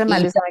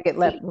 Somebody's Either gonna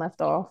get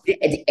left off.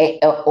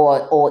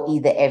 or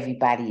either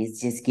everybody is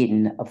just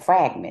getting a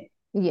fragment.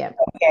 Yeah.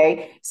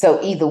 Okay.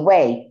 So either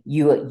way,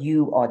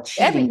 you are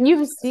cheating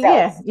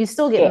yourself. You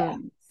still Yeah.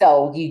 getting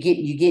So you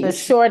the getting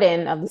short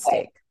end of the way.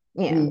 stick.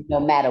 Yeah. no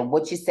matter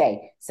what you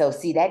say. So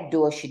see, that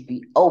door should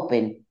be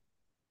open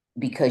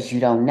because you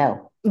don't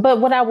know.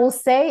 But what I will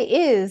say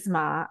is,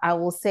 I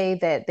will say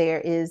that there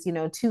is,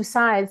 two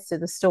sides to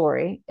the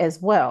story as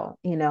well.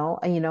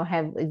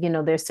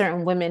 There's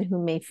certain women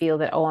who may feel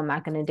that, oh, I'm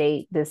not going to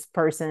date this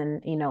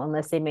person,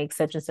 unless they make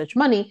such and such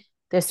money.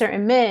 There's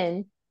certain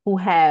men who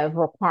have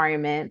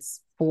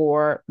requirements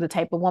for the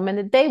type of woman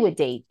that they would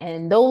date.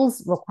 And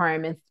those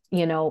requirements,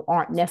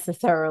 aren't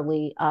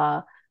necessarily,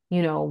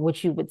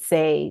 what you would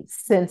say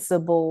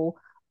sensible,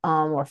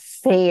 or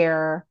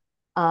fair,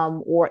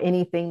 or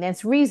anything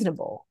that's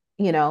reasonable.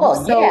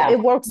 Well, So yeah.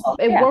 Well,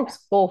 it yeah. works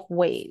both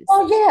ways.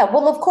 Oh, yeah.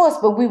 Well, of course,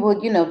 but we were,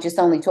 just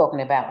only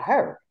talking about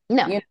her,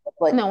 No,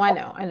 but no, I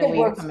know it where you're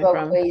works coming both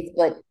from. ways,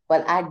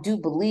 but I do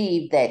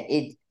believe that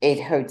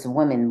it hurts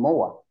women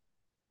more.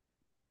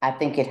 I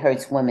think it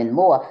hurts women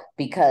more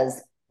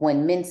because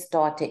when men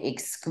start to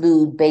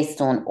exclude based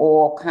on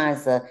all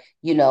kinds of,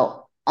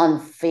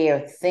 unfair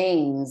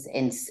things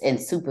and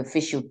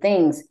superficial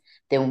things,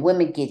 then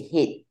women get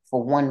hit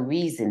for one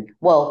reason.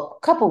 Well,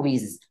 a couple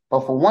reasons,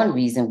 but for one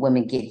reason,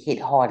 women get hit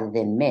harder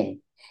than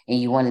men.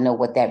 And you want to know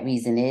what that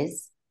reason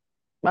is?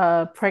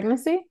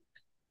 Pregnancy.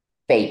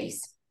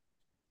 Babies,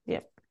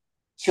 Yep.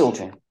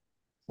 children.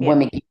 Yep.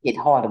 Women get hit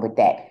harder with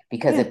that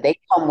because Yeah. if they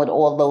come with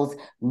all those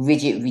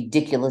rigid,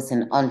 ridiculous,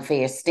 and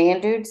unfair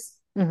standards,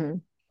 Mm-hmm.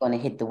 going to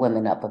hit the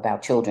women up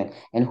about children.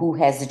 And who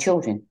has the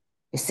children?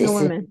 It's, The it's,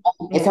 women.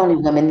 it's Yeah. only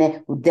women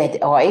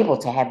that are able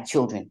to have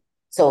children.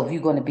 So if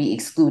you're going to be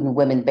excluding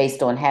women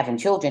based on having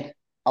children,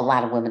 a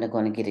lot of women are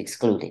going to get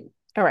excluded,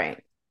 All right.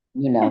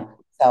 you Yeah. know. Yeah.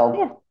 So,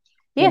 you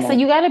Yeah. So know,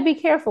 you got to be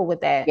careful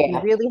with that. You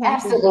yeah, really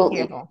have to be absolutely.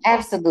 careful.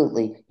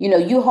 Absolutely.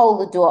 You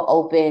hold the door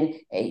open,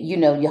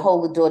 you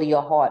hold the door to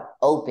your heart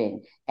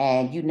open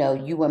and,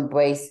 you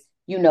embrace,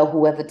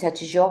 whoever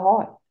touches your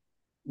heart,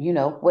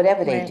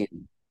 whatever they Right.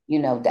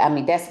 do. I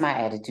mean, that's my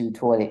attitude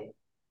toward it.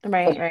 But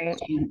Right. Right.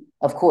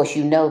 of course,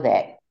 you know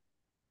that.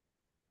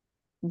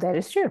 That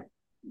is true.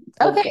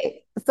 Okay.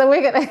 Okay. So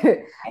we're gonna.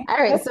 All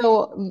right.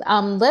 So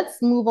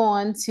let's move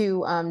on to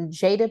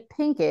Jada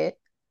Pinkett.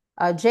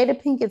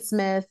 Jada Pinkett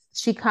Smith,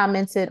 she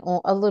commented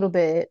on a little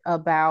bit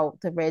about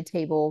the Red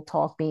Table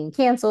Talk being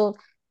canceled.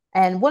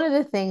 And one of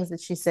the things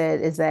that she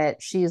said is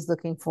that she is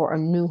looking for a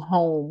new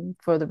home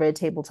for the Red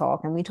Table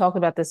Talk. And we talked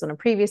about this on a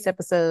previous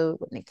episode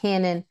with Nick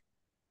Cannon.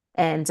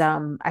 And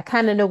I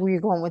kind of know where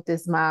you're going with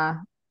this, Ma.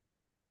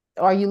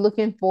 Are you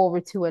looking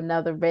forward to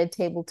another Red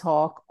Table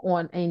Talk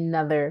on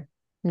another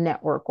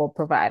network or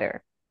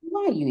provider?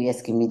 Why are you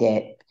asking me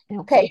that?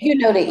 Okay, Okay. you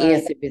know the Right.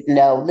 answer is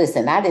no.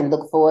 Listen, I didn't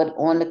look for it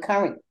on the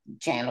current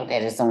channel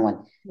that it's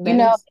on. That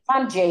If is,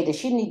 I'm Jada,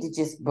 she need to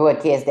just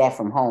broadcast that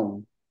from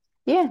home.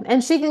 yeah.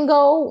 And she can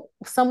go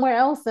somewhere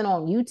else and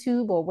on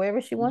YouTube or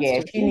wherever she wants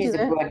Yeah, to. she She can needs do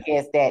to that.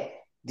 broadcast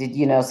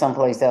that,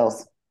 someplace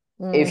else.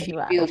 If she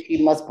Right. feels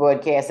she must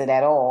broadcast it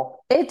at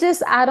all. It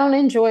just, I don't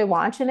enjoy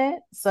watching it.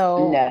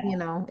 So, No, it's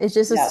no. It's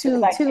too,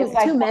 like it's too like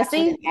watching an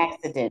messy.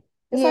 accident.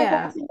 It's like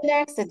Yeah. watching an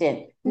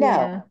accident. No,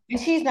 Yeah. and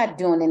she's not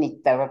doing any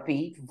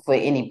therapy for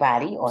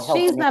anybody or She's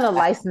helping not a anybody.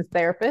 licensed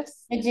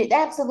therapist.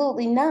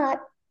 Absolutely not.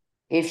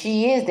 If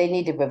she is, they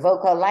need to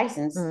revoke her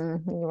license. You're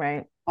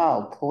right.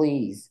 Oh,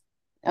 please.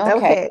 Okay.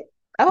 Okay.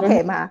 Mhm.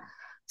 Okay, Ma.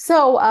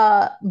 So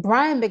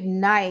Brian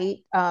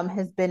McKnight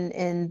has been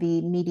in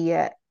the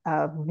media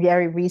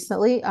very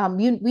recently.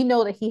 We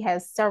know that he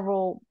has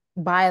several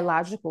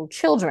biological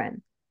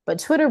children, but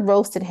Twitter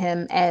roasted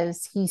him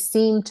as he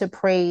seemed to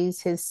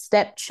praise his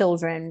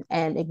stepchildren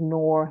and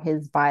ignore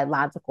his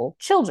biological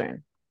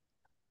children.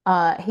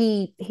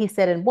 He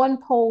said in one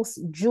post,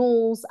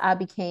 Jules, I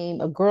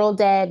became a girl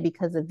dad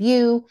because of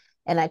you,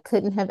 and I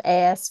couldn't have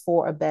asked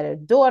for a better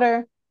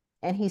daughter.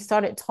 And he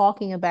started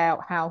talking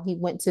about how he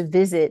went to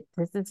visit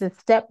this is his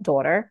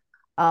stepdaughter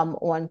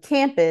on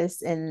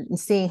campus and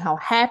seeing how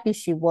happy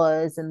she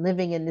was and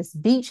living in this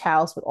beach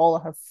house with all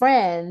of her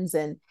friends.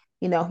 And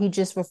he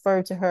just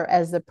referred to her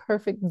as the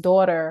perfect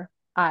daughter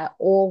I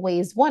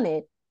always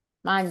wanted.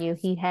 Mind you,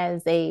 he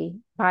has a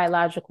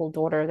biological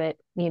daughter that,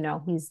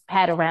 he's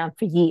had around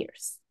for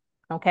years.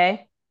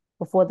 Okay.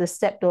 Before the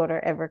stepdaughter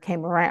ever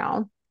came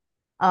around.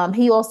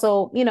 He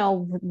also,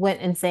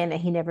 went and saying that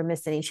he never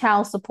missed any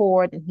child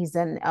support and he's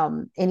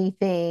done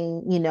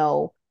anything, he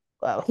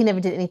never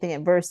did anything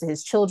adverse to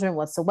his children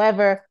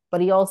whatsoever.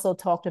 But he also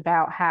talked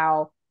about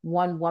how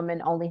one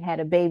woman only had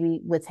a baby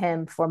with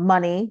him for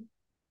money.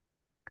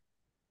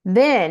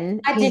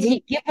 Then Why did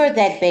he give her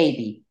that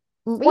baby?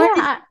 Why did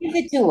yeah, he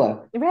give it to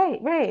her?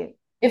 right,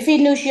 If he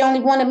knew she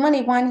only wanted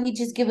money, why didn't he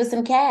just give her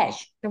some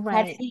cash? How did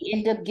right. he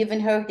end up giving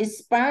her his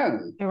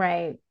sperm?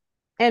 Right.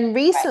 And Right.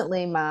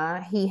 recently,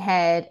 he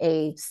had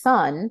a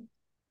son,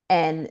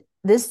 and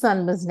this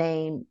son was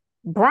named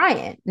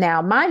Brian.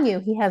 Now, mind you,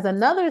 he has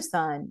another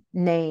son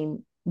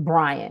named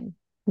Brian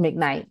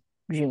McKnight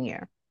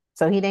Jr.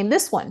 So he named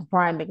this one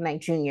Brian McKnight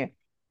Jr.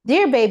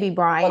 Dear baby Well,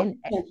 Brian,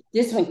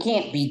 this one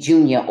can't be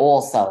Junior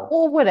also.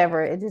 or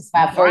whatever, it is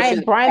By virtue of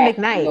the Brian fact,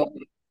 McKnight.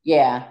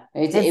 yeah,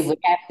 it It's would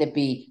have to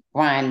be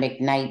Brian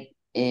McKnight,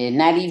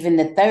 not even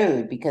the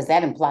third, because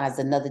that implies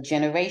another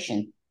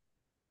generation.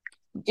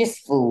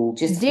 Just fool,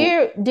 just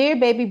fool. Dear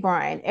baby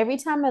Brian, every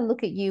time I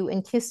look at you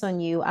and kiss on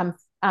you,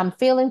 I'm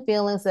feeling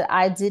feelings that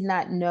I did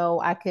not know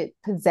I could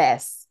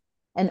possess.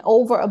 An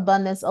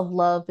overabundance of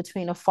love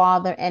between a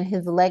father and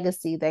his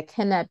legacy that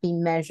cannot be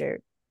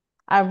measured.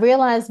 I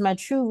realized my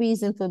true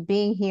reason for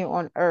being here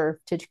on earth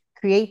to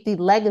create the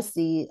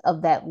legacy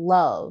of that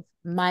love,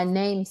 my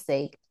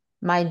namesake,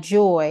 my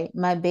joy,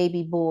 my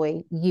baby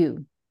boy,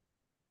 you.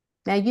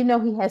 Now you know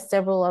he has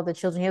several other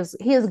children.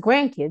 He has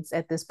grandkids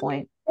at this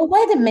point. Well,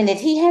 wait a minute.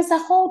 He has a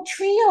whole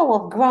trio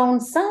of grown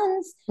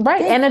sons.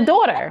 Right. They, And a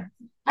daughter.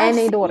 I've And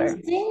a seen them daughter.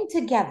 sing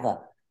together.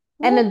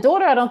 And the Well,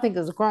 daughter, I don't think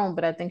is grown,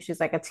 but I think she's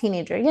like a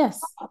teenager. Yes.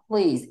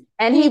 please.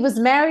 And he He was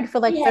married for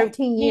like he has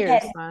 13 he years.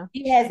 has Huh?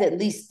 he has at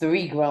least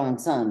three grown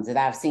sons that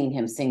I've seen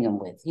him singing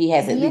with. He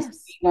has at least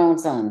Yes. three grown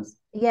sons.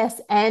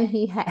 Yes. And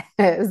he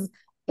has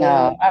a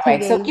All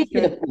right. So get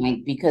to teenager. the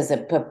point because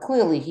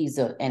clearly he's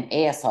an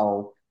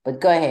asshole. But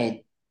go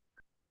ahead.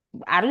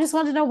 I just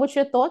wanted to know what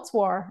your thoughts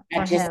were I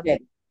for just him. said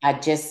I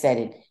just said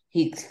it.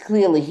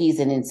 He's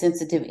an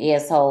insensitive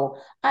asshole.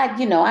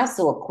 I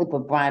saw a clip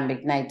of Brian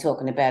McKnight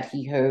talking about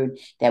he heard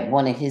that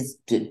one of his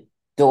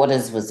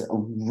daughters was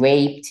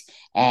raped,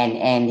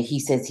 and he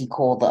says he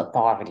called the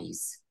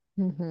authorities.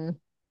 Mm-hmm.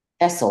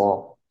 That's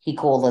all. He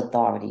called the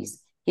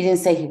authorities. He didn't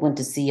say he went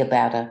to see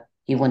about her.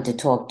 He went to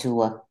talk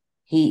to her.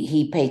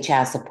 He paid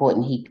child support,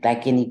 and he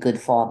like any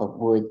good father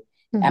would.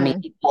 I mean,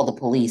 Mm-hmm. he called the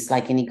police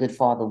like any good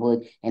father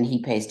would, and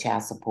he pays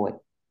child support.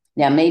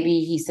 Now,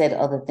 maybe he said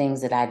other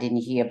things that I didn't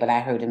hear, but I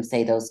heard him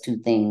say those two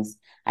things.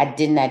 I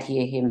did not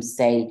hear him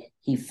say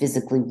he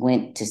physically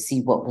went to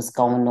see what was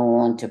going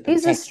on to He's a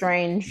protect the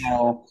strange.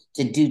 child,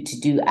 to do.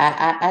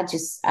 I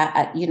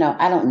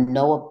don't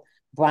know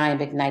Brian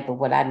McKnight, but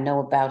what I know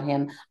about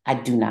him, I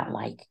do not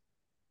like.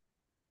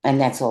 And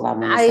that's all I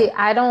want to say.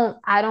 I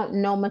don't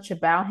know much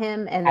about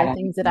him, and I the don't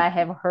things that I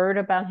have heard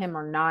about him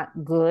are not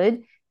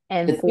good.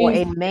 And for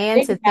a the man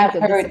things to think I've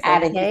that this heard is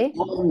out of his okay.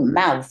 own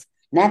mouth,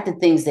 not the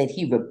things that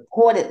he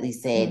reportedly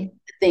said, Mm-hmm.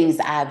 the things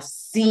I've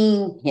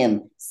seen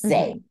him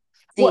say,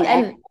 Mm-hmm. Well,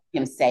 seen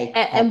him say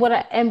have and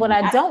what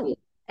I not don't been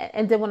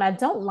and then what I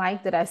don't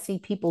like that I see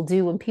people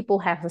do, and people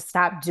have to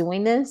stop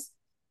doing this,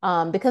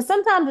 because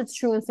sometimes it's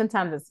true and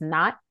sometimes it's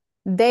not.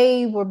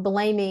 They were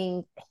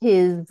blaming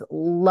his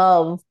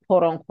love,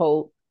 quote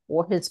unquote,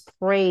 or his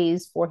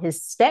praise for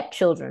his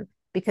stepchildren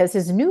because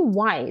his new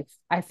wife,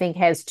 I think,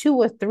 has two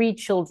or three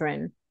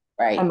children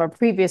from right. a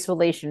previous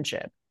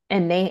relationship,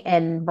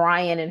 and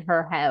Brian and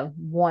her have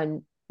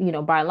one,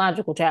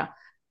 biological child.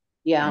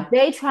 Yeah.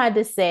 They tried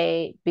to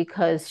say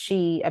because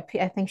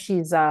I think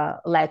she's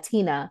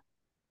Latina,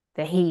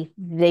 that he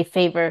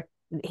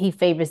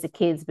favors the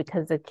kids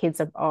because the kids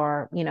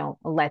are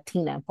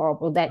Latina,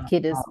 or that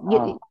kid is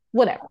Oh,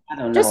 whatever. I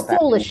don't know Just about him.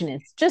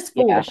 foolishness, just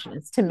Yeah.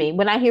 foolishness to me.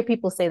 When I hear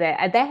people say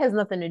that, that has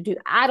nothing to do.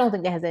 I don't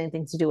think that has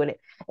anything to do with it.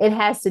 It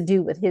has to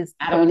do with his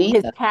I don't his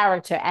either.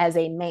 character as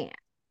a man.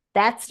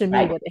 That's to me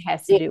Right. what it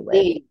has to There, do there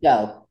with. you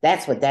go.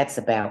 That's what that's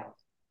about.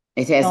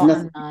 It has No, I'm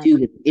nothing to not.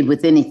 do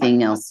with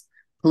anything else.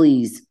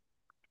 Please.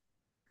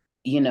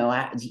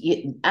 I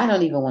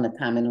don't even want to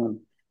comment on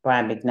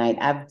Brian McKnight.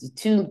 I've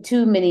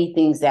too many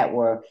things that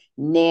were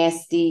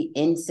nasty,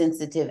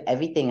 insensitive.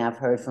 Everything I've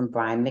heard from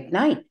Brian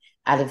McKnight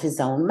out of his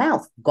own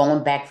mouth,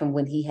 going back from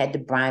when he had the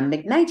Brian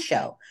McKnight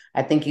show.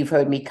 I think you've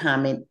heard me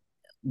comment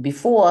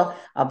before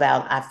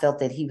about I felt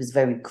that he was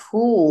very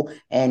cruel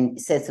and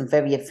said some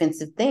very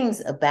offensive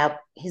things about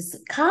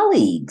his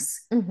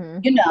colleagues, Mm-hmm.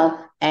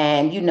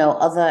 and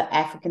other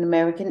African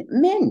American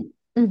men.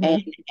 And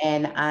Mm-hmm.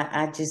 and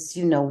I just,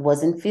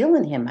 wasn't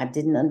feeling him. I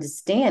didn't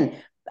understand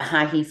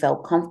how he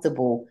felt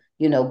comfortable,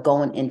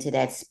 going into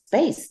that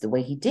space the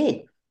way he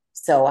did.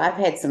 So I've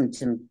had some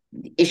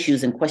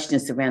issues and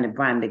questions surrounding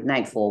Brian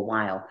McKnight for a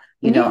while.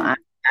 Yeah,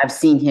 I've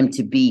seen him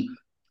to be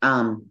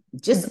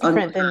just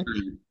different than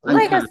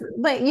like unkind. us,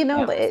 but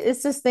Yeah.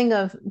 it's this thing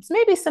of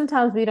maybe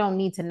sometimes we don't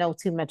need to know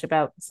too much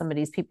about some of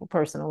these people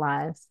personal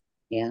lives.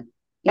 Yeah.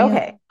 Yeah.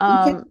 Okay.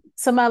 Okay.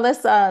 So my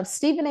list,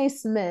 Stephen A.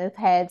 Smith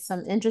had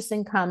some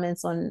interesting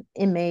comments on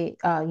inmate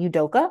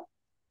Udoka,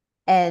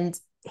 and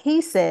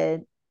he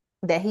said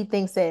that he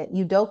thinks that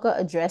Udoka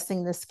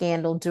addressing the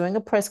scandal during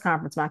a press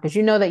conference, because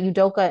you know that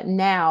Udoka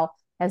now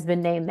has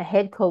been named the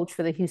head coach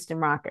for the Houston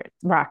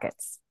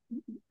Rockets.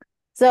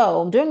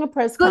 So during a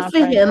press Good for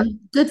conference, him.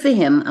 Good for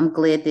him. I'm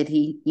glad that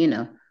he.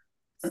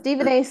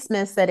 Stephen A.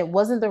 Smith said it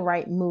wasn't the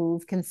right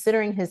move,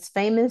 considering his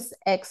famous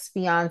ex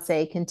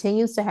fiancee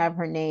continues to have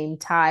her name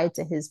tied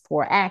to his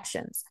poor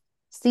actions.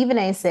 Stephen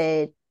A.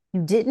 said,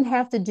 "You didn't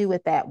have to do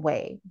it that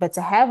way, but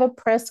to have a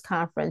press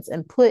conference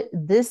and put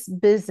this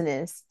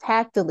business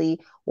tactily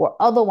or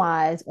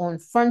otherwise on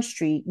Front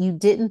Street, you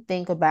didn't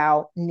think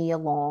about Nia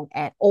Long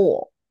at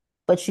all.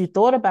 But you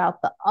thought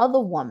about the other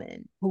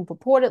woman who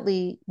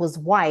purportedly was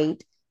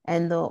white,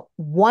 and the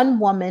one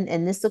woman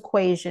in this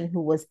equation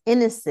who was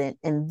innocent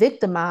and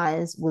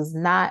victimized was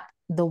not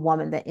the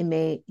woman that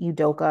Ime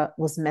Udoka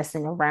was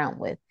messing around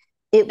with.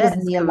 It That was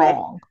is Nia correct.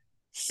 Long.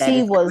 That She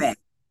is was correct.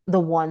 the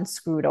one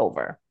screwed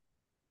over.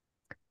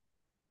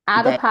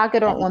 Out of that,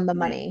 pocket or that on the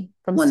money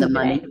from on the Stephen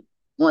money,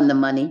 A. on the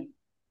money,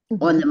 on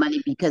Mm-hmm. the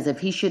money, because if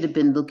he should have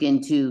been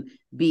looking to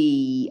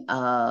be,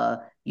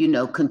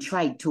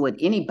 contrite toward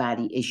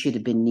anybody, it should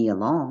have been Nia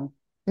Long,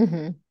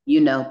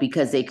 Mm-hmm.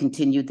 because they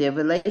continued their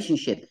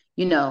relationship.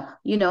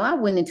 I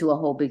went into a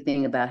whole big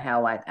thing about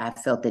how I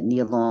felt that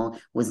Nia Long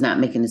was not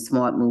making a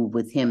smart move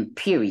with him,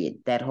 period,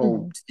 that whole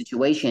Mm-hmm.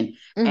 situation.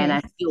 And Mm-hmm.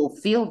 I still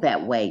feel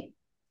that way.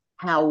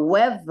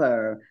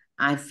 However,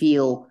 I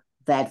feel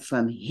that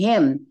from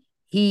him,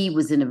 he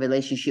was in a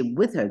relationship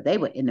with her. They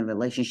were in a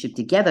relationship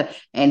together,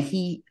 and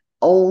he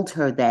owed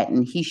her that,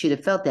 and he should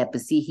have felt that.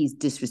 But see, he's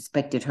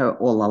disrespected her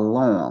all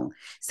along.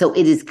 So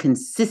it is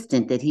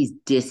consistent that he's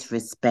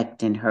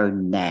disrespecting her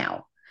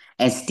now.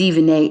 And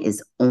Stephen A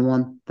is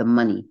on the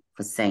money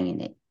for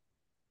saying it.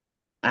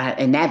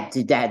 And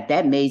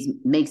that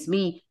makes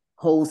me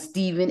hold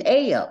Stephen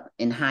A up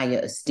in higher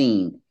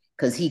esteem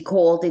because he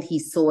called it, he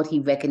saw it, he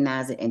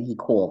recognized it, and he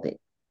called it.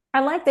 I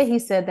like that he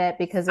said that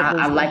because I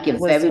it like it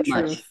was the very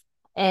much. truth.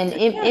 And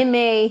Yeah.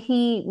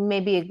 he may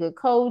be a good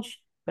coach,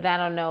 but I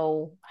don't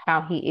know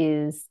how he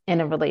is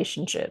in a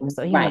relationship.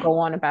 So he can Right, go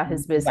on about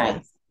his right,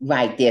 business.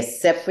 right. They're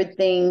separate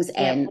things,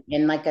 Yep.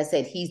 and like I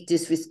said, he's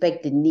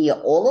disrespected Nia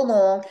all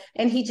along,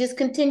 and he just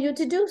continued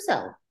to do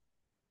so.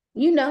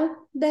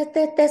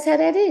 That's how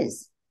that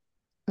is.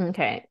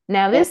 Okay.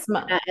 Now And this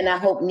month. I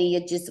hope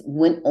Nia just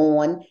went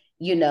on.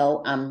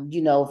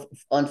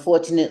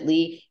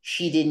 Unfortunately,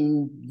 she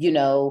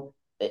didn't.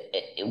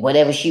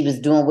 Whatever she was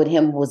doing with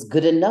him was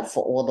good enough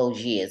for all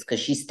those years because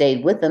she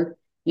stayed with him.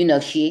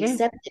 She Yeah.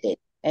 accepted it,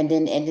 and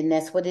then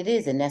that's what it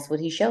is, and that's what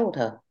he showed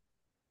her.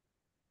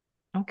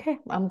 Okay.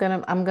 I'm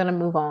gonna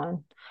move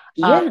on.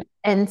 Yeah.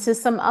 And to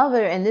some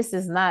other, and this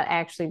is not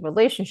actually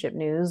relationship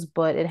news,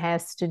 but it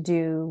has to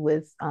do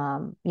with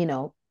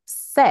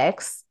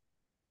sex.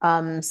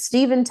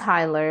 Steven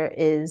Tyler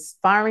is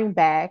firing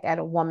back at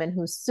a woman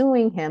who's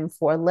suing him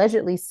for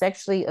allegedly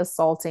sexually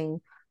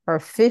assaulting her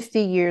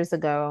 50 years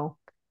ago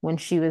when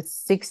she was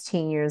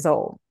 16 years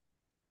old,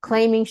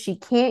 claiming she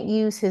can't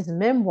use his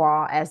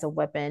memoir as a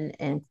weapon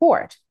in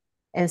court.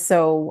 And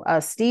so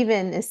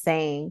Stephen is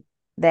saying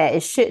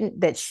that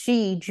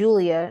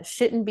Julia,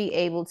 shouldn't be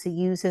able to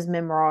use his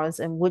memoirs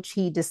in which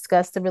he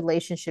discussed the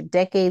relationship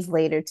decades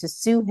later to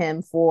sue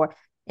him for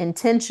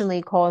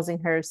intentionally causing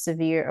her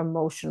severe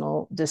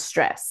emotional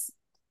distress.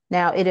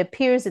 Now, it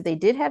appears that they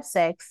did have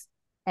sex,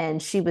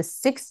 and she was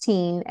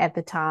 16 at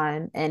the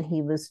time, and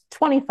he was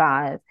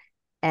 25.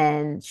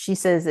 And she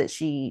says that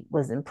she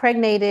was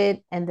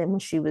impregnated, and then when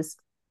she was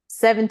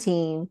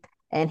 17,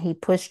 and he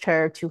pushed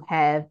her to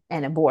have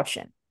an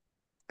abortion.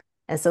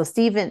 And so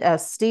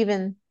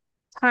Stephen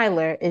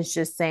Tyler is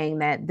just saying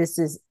that this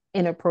is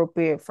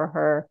inappropriate for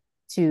her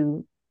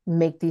to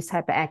make these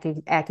type of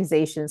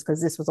accusations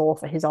because this was all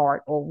for his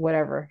art or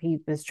whatever he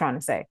was trying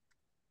to say.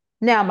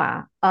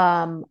 Now,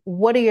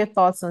 what are your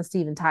thoughts on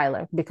Steven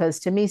Tyler? Because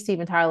to me,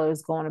 Steven Tyler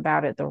is going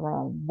about it the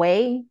wrong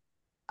way.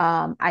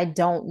 I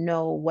don't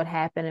know what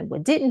happened and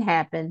what didn't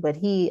happen, but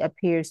he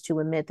appears to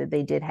admit that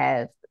they did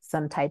have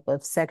some type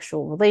of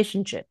sexual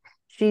relationship.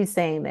 She's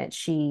saying that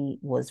she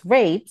was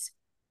raped.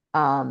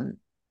 Um,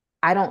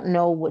 I don't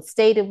know what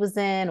state it was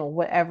in or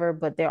whatever,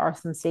 but there are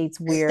some states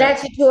where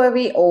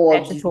Statutory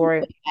or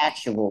statutory.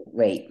 actual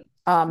rape?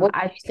 What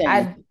are you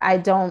saying? I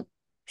don't.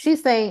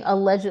 She's saying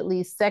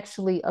allegedly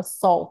sexually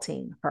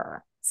assaulting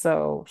her,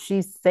 so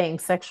she's saying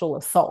sexual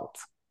assault.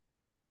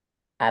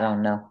 I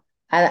don't know.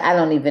 I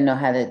don't even know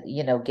how to,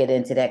 get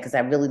into that because I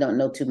really don't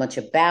know too much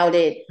about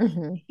it.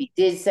 Mm-hmm. If he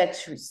did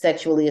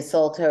sexually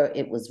assault her,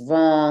 it was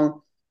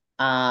wrong.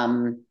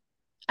 Um,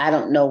 I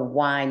don't know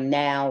why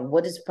now.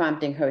 What is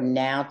prompting her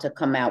now to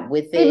come out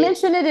with He it?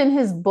 mentioned it in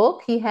his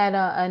book. He had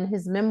in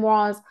his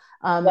memoirs. He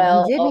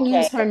Well, didn't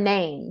use okay, her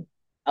name,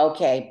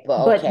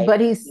 but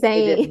but he's it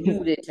saying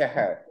alluded to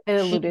her. it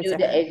She alluded knew to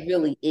that her. it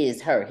really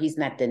is her. He's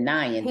not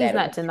denying He's that it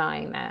not was.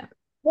 denying that.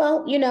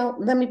 Well,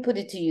 let me put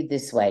it to you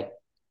this way.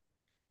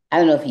 I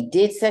don't know if he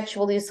did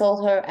sexually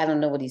assault her. I don't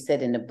know what he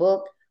said in the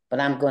book, but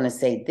I'm going to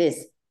say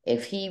this.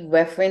 If he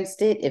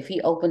referenced it, if he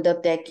opened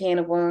up that can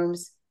of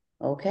worms,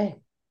 okay,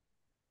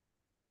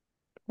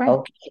 Right.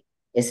 okay,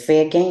 it's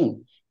fair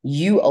game.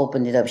 You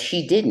opened it up.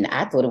 She didn't.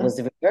 I thought it was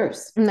the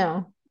reverse.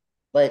 No.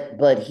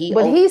 But he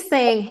But opened.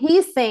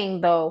 he's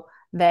saying though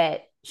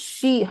that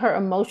her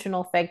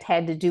emotional effect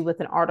had to do with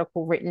an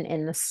article written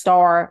in the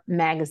Star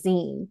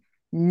magazine,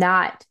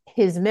 not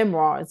his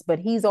memoirs, but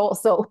he's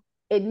also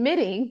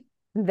admitting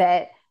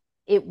that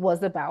it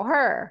was about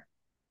her.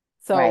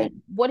 So Right.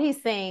 what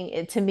he's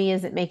saying to me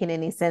isn't making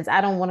any sense.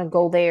 I don't want to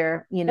go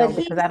there, But because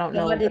he I don't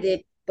know. started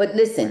it. But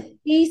listen,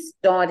 he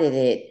started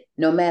it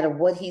no matter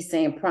what he's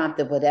saying,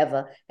 prompted,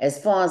 whatever.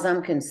 As far as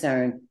I'm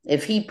concerned,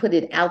 if he put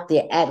it out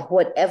there at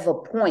whatever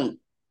point,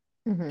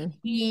 Mm-hmm.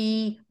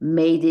 he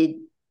made it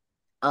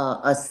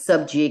a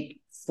subject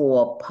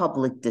for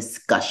public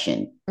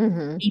discussion.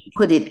 Mm-hmm. He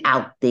put it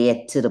out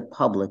there to the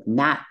public,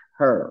 not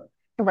her,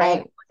 at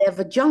Right.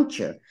 whatever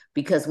juncture.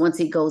 Because once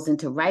he goes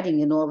into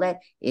writing and all that,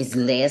 it's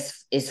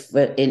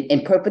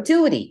in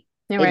perpetuity.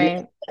 You're It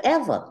lasts right.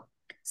 forever.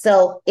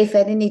 So if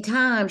at any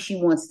time she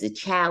wants to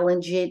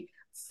challenge it,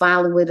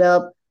 follow it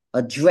up,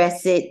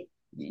 address it,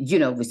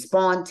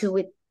 respond to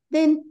it,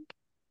 then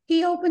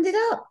he opened it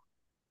up.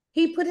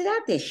 He put it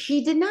out there.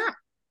 She did not.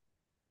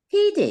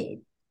 He did.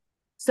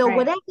 So Right.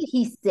 whatever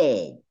he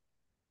said,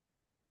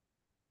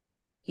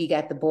 he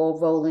got the ball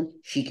rolling.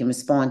 She can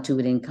respond to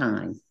it in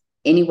kind,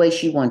 any way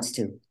she wants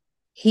to.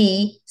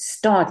 He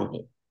started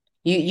it.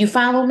 You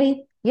follow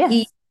me? He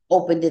Yes.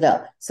 opened it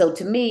up. So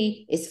to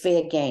me, it's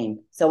fair game.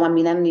 So I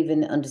mean, I don't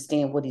even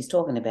understand what he's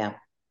talking about.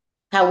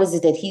 How is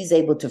it that he's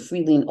able to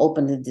freely and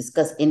openly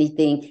discuss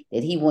anything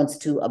that he wants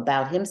to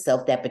about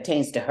himself that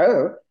pertains to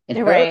her and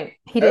You're her right.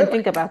 He her didn't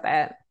think about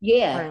that.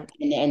 yeah, Right.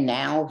 and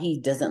now he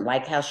doesn't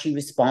like how she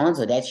responds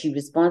or that she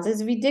responds.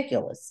 It's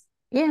ridiculous.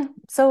 Yeah.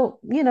 So,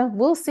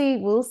 we'll see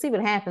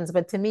what happens.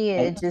 But to me,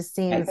 Right? it just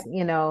Right. seems,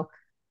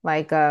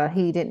 like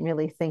he didn't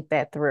really think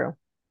that through.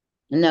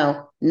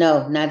 No,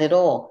 no, not at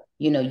all.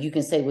 You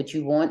can say what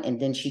you want and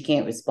then she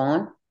can't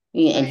respond.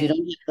 Yeah, and you Right.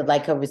 don't have to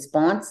like her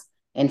response.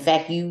 In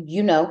fact,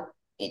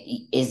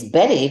 it's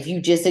better if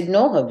you just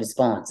ignore her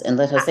response and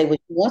let her I, say what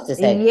she wants to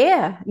say.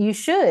 yeah, you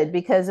should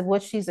because of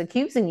what she's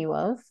accusing you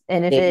of.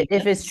 And if There it you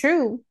if go. it's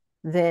true,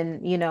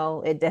 then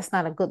that's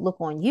not a good look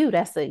on you.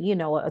 That's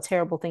a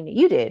terrible thing that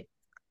you did.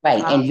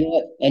 Right. Um,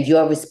 And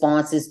your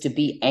response is to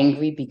be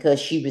angry because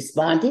she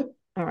responded.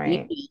 all You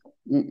right.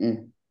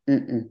 Mm-mm,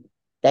 mm-mm.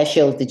 That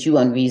shows that you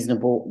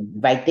unreasonable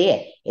right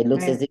there. It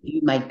looks Right. as if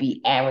you might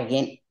be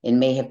arrogant and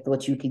may have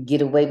thought you could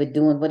get away with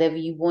doing whatever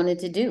you wanted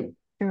to do.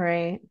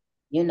 Right.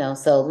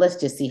 So let's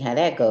just see how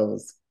that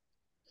goes.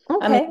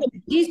 I mean,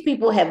 Okay. these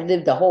people have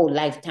lived a whole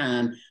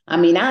lifetime. I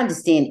mean, I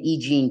understand E.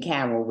 Jean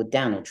Carroll with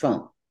Donald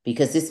Trump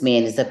because this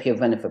man is up here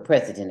running for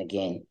president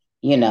again,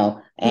 and,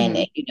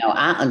 Hmm.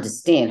 I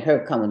understand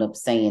her coming up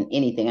saying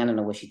anything. I don't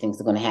know what she thinks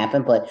is going to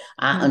happen, but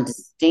I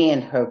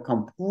understand her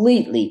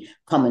completely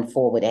coming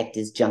forward at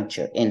this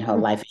juncture in her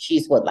life.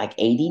 She's what, like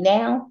 80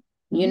 now?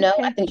 Okay.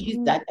 I think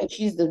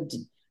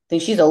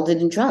she's older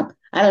than Trump.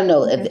 I don't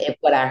know if, Okay. if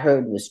what I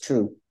heard was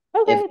true.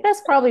 If Okay.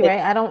 That's probably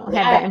right. I don't have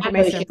that I heard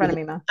information in she front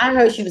was of me, though. I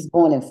heard she was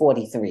born in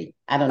 43.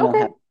 I don't know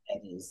how Okay.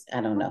 that is.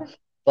 I don't know. Okay.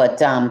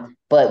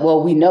 But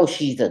well, we know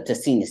she's a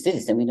senior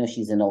citizen. We know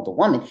she's an older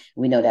woman.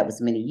 We know that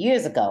was many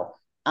years ago.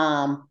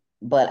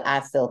 But I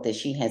felt that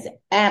she has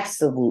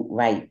absolute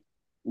right,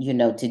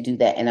 to do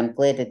that. And I'm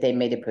glad that they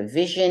made a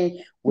provision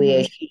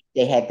where Hmm.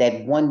 they had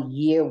that 1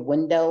 year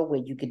window where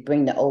you could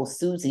bring the old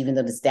suits, even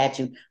though the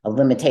statute of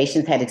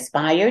limitations had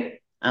expired.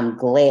 I'm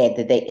glad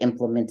that they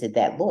implemented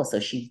that law. So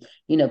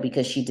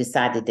because she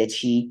decided that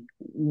she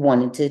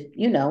wanted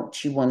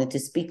to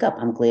speak up.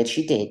 I'm glad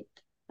she did.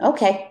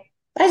 Okay.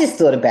 I just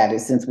thought about it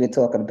since we're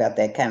talking about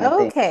that kind of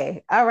thing.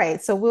 Okay. All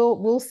right. So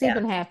we'll see Yeah.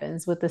 what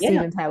happens with the Yeah.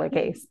 Steven Tyler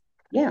case.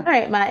 Yeah. All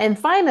right, and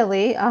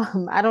finally,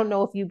 I don't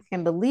know if you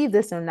can believe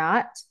this or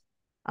not,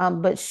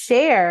 but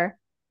Cher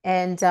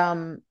and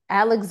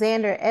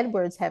Alexander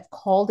Edwards have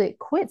called it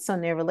quits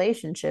on their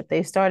relationship.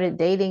 They started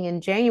dating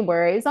in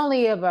January. It's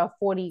only about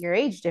 40-year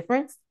age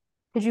difference.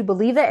 Could you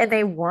believe that? And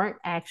they weren't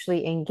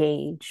actually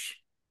engaged.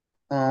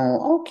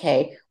 Oh,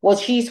 okay. Well,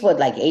 she's what,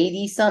 like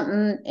 80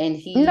 something, and No,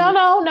 he,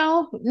 no,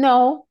 no,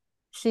 no.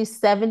 She's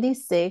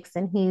 76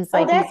 and he's oh,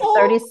 like that's maybe all.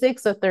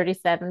 36 or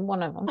 37,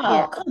 one of them.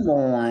 Yeah. Oh, come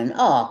on.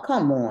 Oh,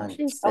 come on.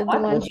 She's Oh, still I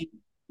thought doing. you,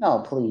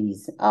 oh,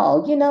 please.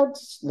 Oh,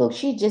 look,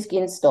 she just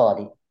getting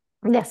started.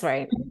 That's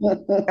right.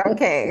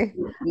 Okay.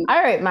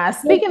 All right, Ma.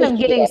 Good for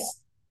share.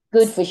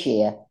 Good for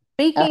share. I hope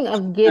Speaking she of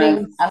finds,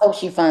 getting, I hope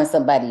she finds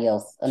somebody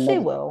else, she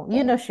another.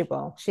 will. She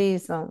will.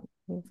 She's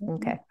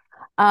okay.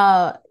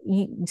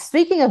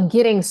 Speaking of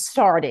getting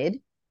started,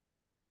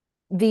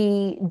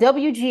 the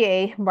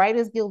WGA,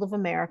 Writers Guild of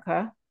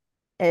America,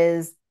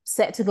 is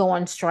set to go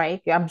on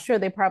strike. I'm sure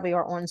they probably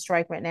are on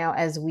strike right now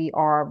as we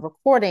are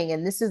recording.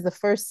 And this is the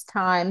first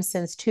time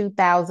since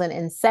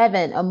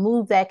 2007, a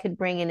move that could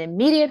bring an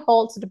immediate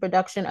halt to the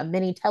production of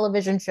many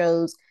television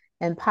shows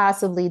and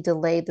possibly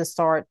delay the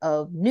start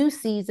of new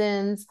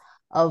seasons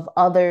of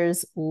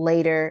others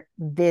later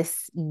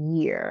this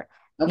year.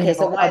 You Okay,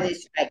 so know, why are they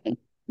striking?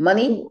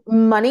 Money?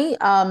 money.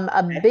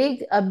 A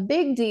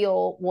big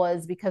deal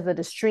was because of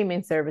the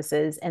streaming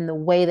services and the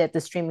way that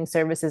the streaming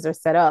services are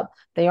set up.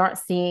 They aren't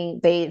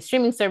seeing they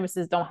streaming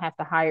services don't have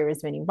to hire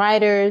as many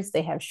writers.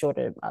 They have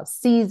shorter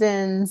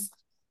seasons,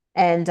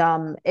 and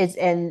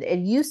it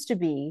used to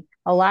be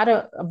a lot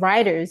of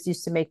writers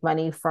used to make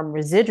money from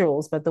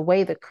residuals, but the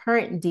way the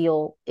current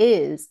deal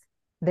is,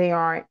 they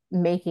aren't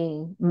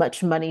making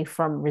much money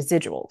from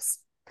residuals.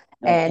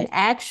 And Okay.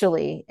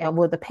 actually,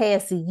 over the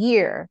past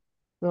year,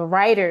 the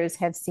writers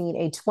have seen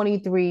a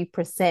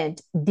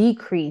 23%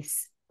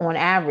 decrease on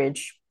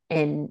average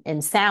in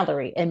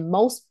salary. And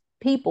most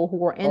people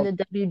who are in Oh, the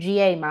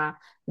WGA,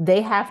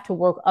 they have to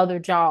work other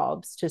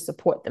jobs to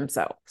support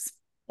themselves.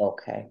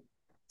 okay.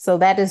 So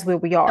that is where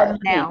we So are money.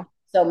 now.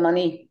 So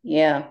money.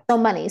 Yeah. So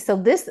money. So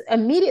this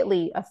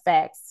immediately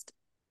affects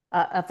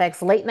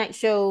late night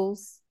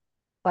shows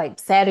like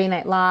Saturday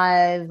Night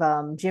Live,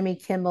 Jimmy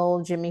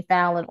Kimmel, Jimmy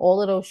Fallon.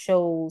 All of those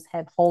shows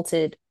have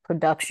halted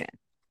production.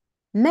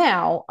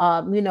 Now,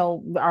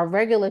 our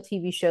regular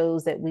TV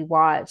shows that we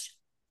watch,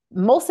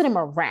 most of them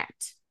are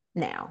wrapped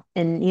now.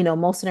 And,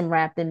 most of them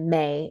wrapped in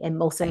May and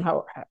most of them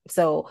are,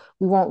 so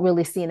we won't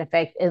really see an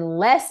effect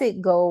unless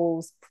it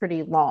goes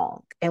pretty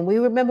long. And we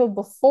remember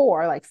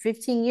before, like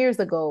 15 years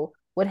ago,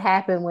 what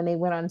happened when they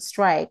went on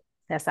strike.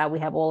 That's how we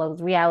have all of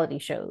those reality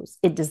shows.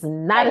 It does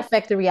not Right.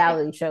 affect the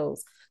reality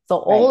shows. So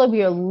all Right. of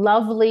your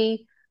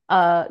lovely,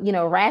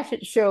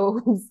 ratchet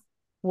shows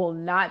will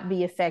not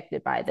be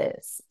affected by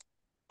this.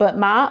 But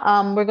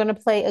we're gonna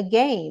play a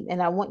game,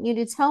 and I want you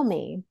to tell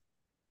me,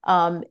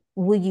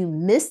 will you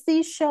miss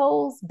these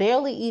shows,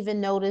 barely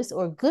even notice,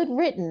 or good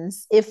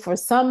riddance if for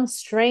some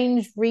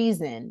strange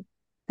reason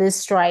this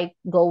strike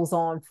goes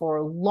on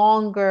for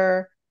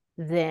longer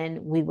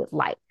than we would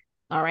like?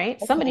 All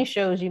right. Some of these Okay.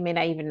 shows you may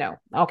not even know.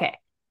 Okay.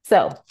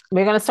 So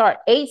we're gonna start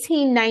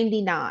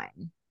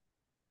 1899.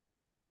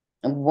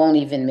 I won't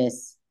even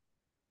miss.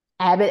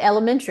 Abbott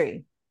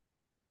Elementary.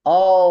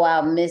 Oh,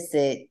 I'll miss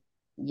it.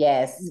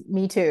 Yes.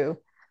 Me too.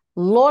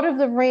 Lord of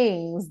the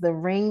Rings, The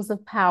Rings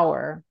of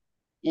Power.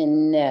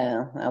 And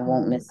no, I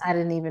won't miss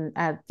it.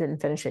 I didn't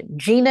finish it.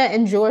 Gina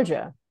in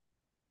Georgia.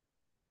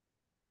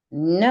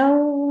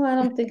 No, I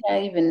don't think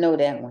I even know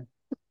that one.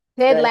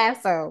 Ted Good.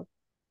 Lasso.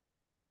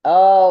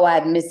 Oh,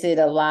 I'd miss it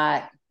a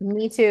lot.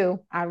 Me too.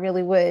 I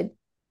really would.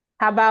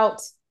 How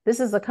about this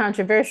is a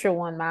controversial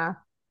one, Ma.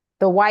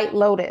 The White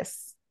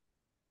Lotus.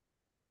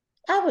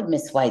 I would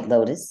miss White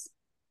Lotus.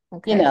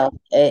 Okay. I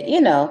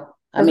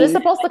Because they're mean,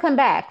 supposed to come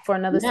back for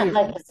another season.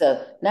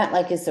 not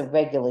like it's a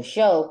regular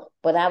show,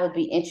 but I would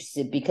be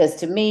interested because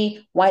to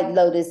me, White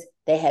Lotus,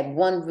 they had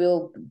one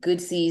real good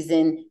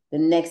season, the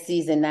next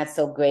season not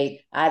so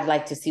great. I'd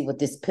like to see what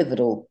this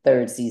pivotal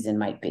third season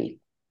might be.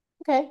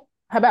 Okay.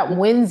 How about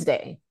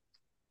Wednesday?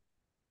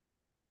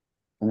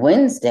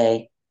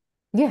 Wednesday,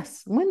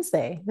 Yes,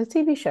 Wednesday, the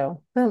TV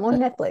show on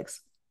Netflix.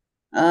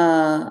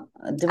 uh,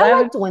 do I I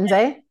liked remember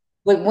Wednesday.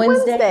 with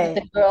Wednesday with Wednesday.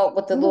 the girl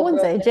with the little girl?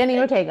 Wednesday, Jenny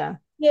Ortega.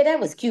 Yeah, that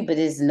was cute, but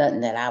it's nothing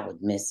that I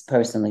would miss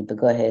personally. But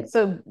go ahead.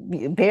 So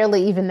you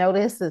barely even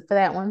noticed for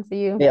that one for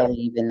you. Barely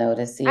even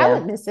notice. I Yeah.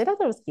 would miss it. I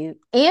thought it was cute.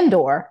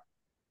 Andor.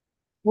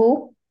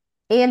 Who?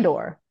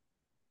 Andor.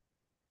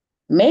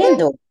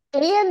 Mando.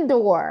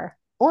 Andor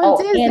on Oh,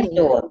 Disney.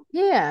 Andor.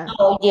 Yeah.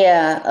 Oh,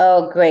 yeah.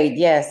 Oh, great.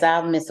 Yes,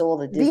 I'll miss all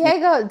the Disney.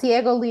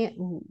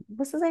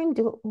 What's his name?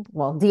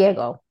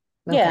 Diego.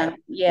 Okay. Yeah,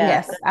 yeah. Go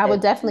Yes, I would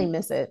ahead. definitely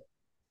miss it.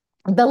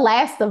 The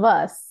Last of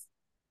Us.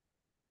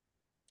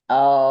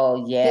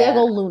 Oh, yeah. Diego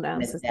I Luna was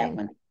missed his that name.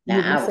 one. You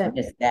would Now, miss I it. would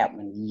miss that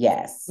one.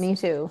 Yes. Me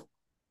too.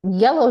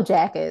 Yellow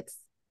Jackets.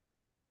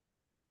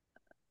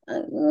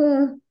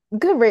 Mm,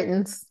 Good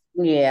riddance.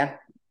 yeah.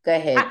 Go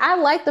ahead, I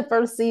like the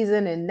first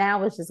season and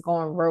now it's just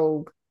going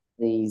rogue.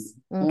 please.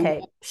 Mhm.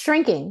 Okay.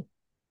 Shrinking.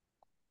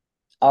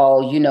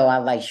 Oh, I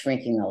like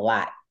shrinking a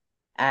lot.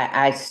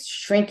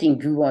 Shrinking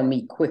grew on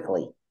me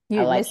quickly. I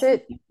You'd like miss it.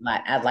 shrinking a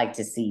lot. I'd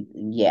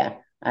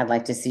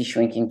like to see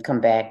shrinking come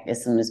back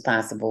as soon as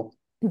possible.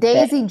 That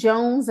Daisy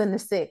Jones and the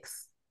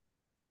Six.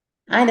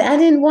 I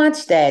didn't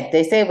watch that.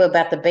 They say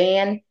about the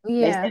band.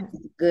 They said Yeah. it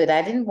was good.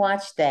 I didn't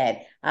watch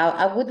that.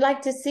 I would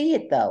like to see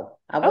it though.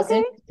 I was Okay.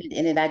 interested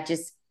in it. I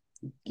just,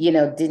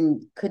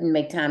 couldn't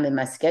make time in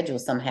my schedule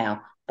somehow.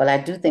 But I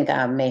do think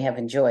I may have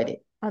enjoyed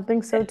it. I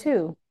think so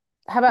too.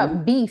 How Mhm.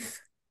 about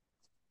beef?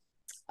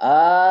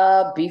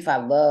 Beef I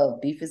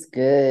love. Beef is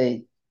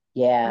good.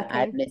 Yeah,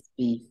 I Okay. miss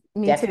beef.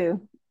 Me Definitely.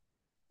 too.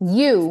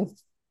 You.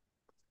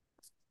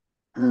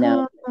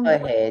 No, Um, go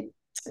ahead.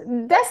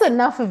 Go that's ahead.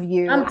 enough of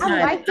you. I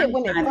liked it I'm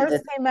when it tired of first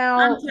this. came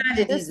I'm out tired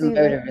of this these season.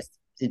 murderers.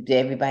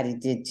 Everybody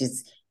did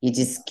just you're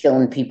just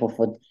killing people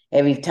for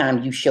every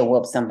time you show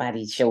up,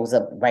 somebody shows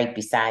up right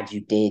beside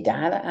you dead.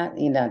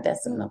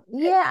 That's enough.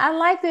 Yeah, I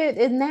liked it.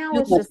 And now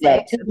Too it's much just of that.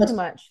 like Too too much.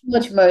 much. Too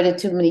much murder.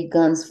 Too many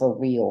guns for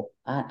real.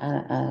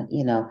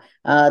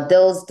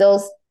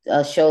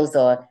 Those shows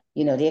are.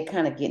 They're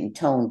kind of getting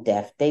tone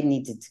deaf. They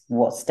need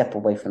to step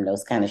away from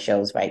those kind of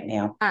shows right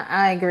now.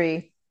 I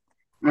agree.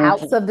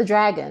 House Okay. of the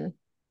Dragon.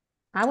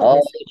 I would Oh,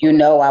 miss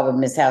it. I would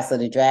miss House of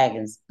the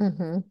Dragons.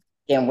 Hmm.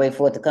 Can't wait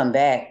for it to come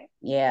back.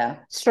 Yeah.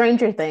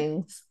 Stranger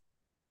Things.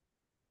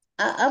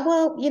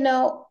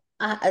 Well,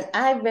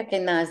 I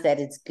recognize that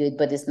it's good,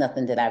 but it's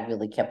nothing that I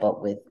really kept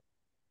up with.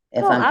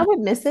 If Oh, I'm I would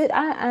miss it.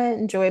 I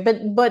enjoy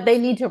it, but they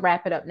need to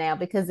wrap it up now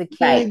because the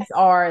right, kids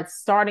are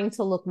starting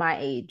to look my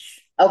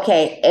age,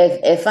 okay.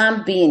 If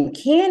I'm being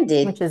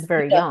candid, which is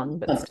very young,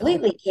 but still.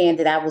 completely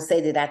candid, I will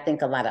say that I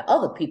think a lot of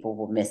other people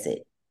will miss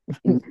it.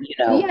 But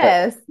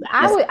Yes, not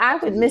I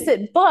would necessarily miss me.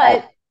 it,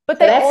 Right. but So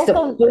they that's the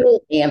also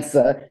full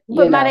answer.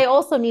 they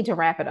also need to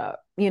wrap it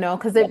up,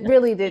 because Yeah. it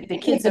really the The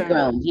kids kids are are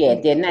grown.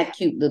 Yeah, they're not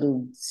cute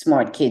little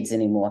smart kids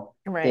anymore.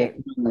 They're right.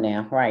 grown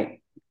now.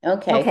 Right.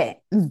 Okay.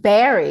 Okay,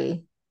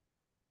 Barry,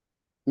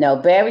 No,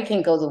 Barry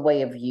can go the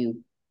way of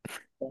you.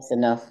 That's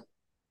enough.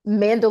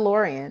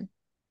 Mandalorian.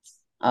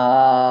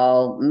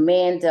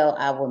 Mando,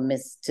 I will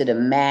miss to the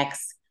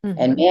max.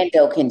 And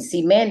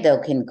Hmm.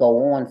 Mando can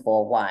go on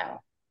for a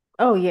while.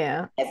 Oh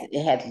yeah.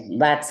 It had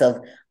lots of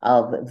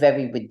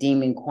very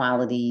redeeming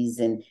qualities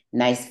and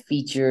nice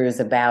features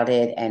about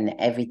it and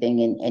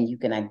everything, and you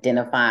can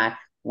identify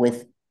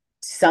with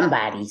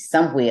somebody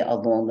somewhere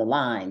along the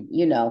line,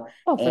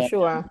 Oh, for and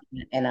sure.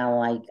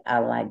 I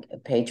like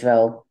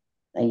Pedro,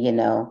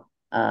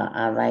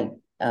 I like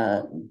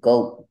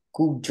Go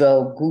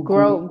Gudro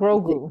Gugu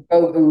Grogu.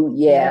 Grogu,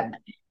 yeah. Yep.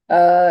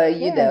 Uh,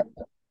 you Yeah. know,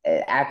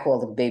 I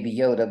call him Baby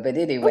Yoda, but But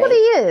anyway, he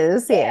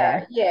is,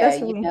 yeah. yeah,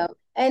 That's really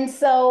and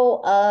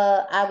so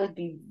I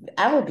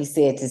would be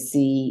sad to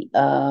see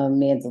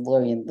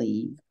Mandalorian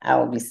leave. I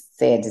would be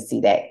sad to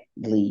see that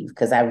leave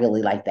because I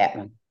really like that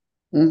one.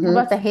 what Mm-hmm.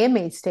 about the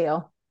Handmaid's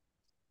Tale?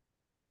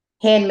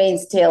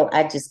 Handmaid's Tale,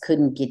 I just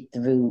couldn't get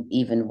through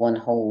even one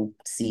whole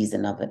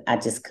season of it. I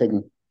just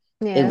couldn't.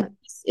 It was Yeah.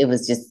 it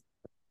was just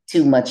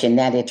too much, and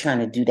now they're trying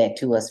to do that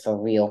to us for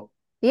real.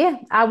 Yeah.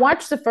 I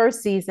watched the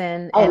first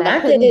season Oh, and I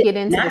not that couldn't it, get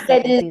into the not that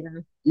second it,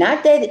 season.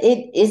 not that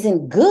it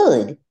isn't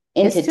good,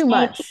 It's too entertaining,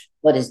 much.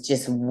 but it's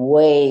just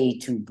way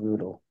too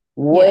brutal,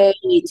 Yeah.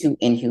 way too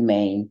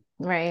inhumane.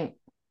 Right.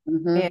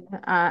 Yeah. Hmm.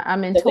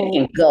 I'm in So it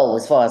can total go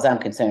as far as I'm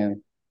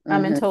concerned.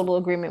 I'm in Hmm. total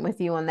agreement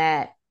with you on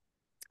that.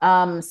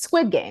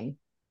 Squid Game.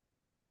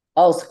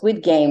 Oh,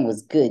 Squid Game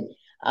was good.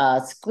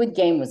 Squid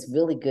Game was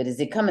really good. Is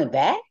it coming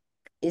back?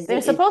 Is They're it?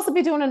 Is supposed to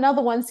be doing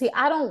another one. See,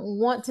 I don't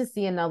want to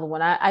see another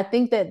one. I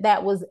think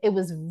that was it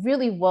was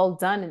really well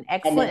done and and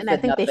excellent, it's and I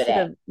good think enough they for should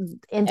that. have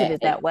ended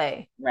it that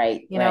way.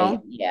 Right, You right.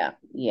 know, Yeah,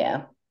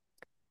 yeah.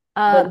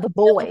 But The the other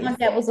boys. one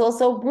that was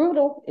also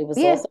brutal. It was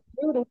Yeah, also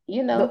brutal.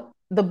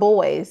 the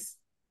boys.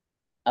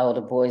 Oh,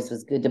 The Boys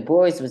was good. The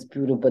Boys was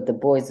brutal, but The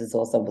Boys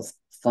was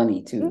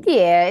funny too.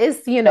 Yeah,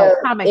 it's Uh,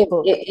 comic it,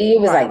 book it,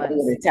 it was like over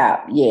violence. the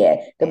top. Yeah.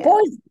 The Yeah,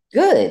 Boys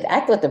good. I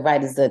thought the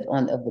writers of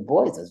The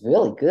Boys was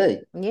really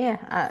good.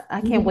 yeah.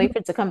 I can't Mhm. wait for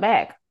it to come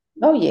back.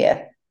 Oh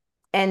yeah.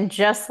 And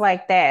just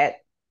like that,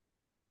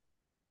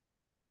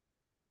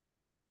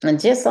 And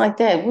just like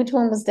that, which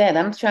one was that?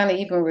 I'm trying to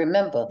even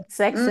remember.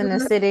 Sex in the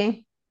Mhm.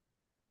 City.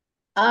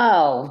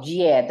 Oh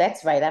yeah,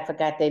 that's right. I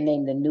forgot they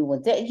named the new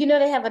one. They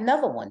have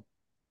another one.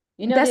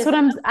 That's There's what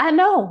I'm. I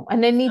know,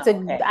 and they need oh, to.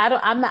 okay. I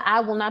don't. I'm not.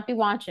 I will not be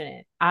watching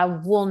it. I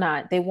will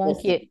not. They won't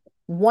Listen, get let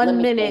one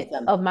me say minute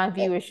something. of my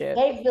They viewership.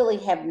 they really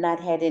have not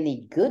had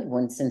any good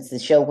ones since the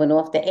show went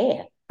off the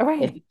air. All If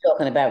right. you're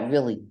talking about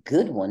really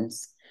good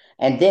ones.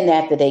 And then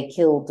after they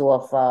killed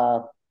off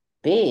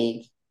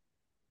Big,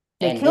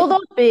 They and then killed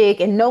off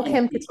Big and no and,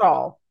 Kim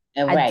Cattrall.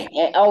 I right.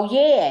 Oh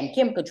yeah, and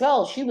Kim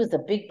Cattrall, she was a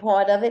big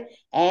part of it.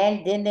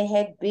 And then they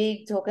had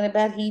Big talking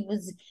about he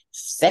was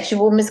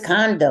sexual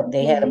misconduct.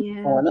 They had him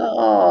yeah going,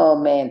 oh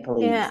man, yeah.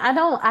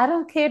 please. I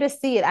don't care to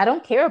see it. I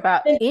don't care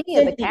about any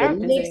of the Cynthia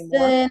characters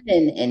anymore.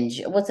 Nixon and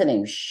what's her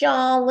name,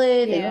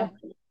 Charlotte, and Yeah. all,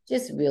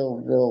 just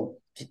real,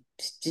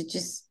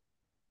 just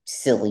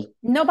silly.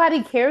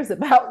 Nobody cares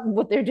about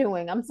what they're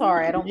doing. I'm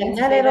sorry. I don't mean And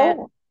to not say at that,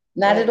 all.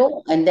 Not at but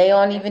all. And they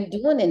aren't yeah. even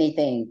doing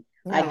anything.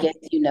 No.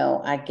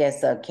 I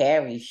guess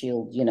Carrie,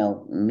 she'll,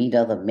 meet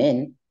other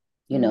men,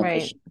 because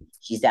Right.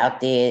 she's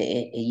out there,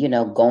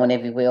 going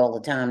everywhere all the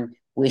time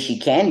where she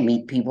can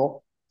meet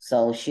people.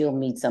 So she'll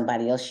meet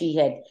somebody else. She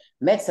had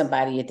met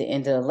somebody at the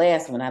end of the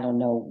last one. I don't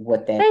know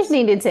what They that's.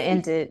 needed to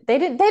end it. They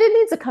didn't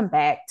need to come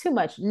back. Too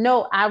much.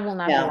 No, I will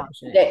not be Yeah.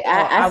 watching it. Oh,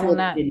 I will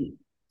not.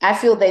 I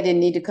feel they didn't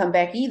need to come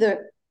back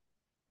either.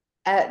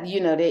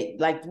 They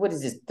like, what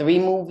is this? 3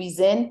 movies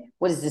in?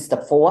 What is this? The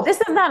fourth?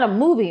 This is not a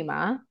movie,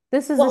 ma.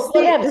 Well,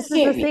 whatever This is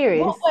a series. Well,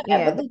 series.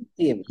 whatever Yeah. the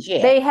series.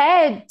 Yeah, They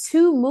had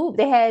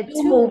They had two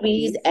two movies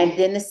movies. and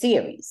then the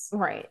series,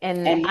 Right.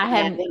 And and I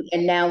then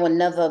have now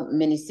another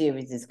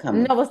miniseries is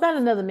coming. no, it's not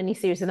another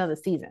miniseries, another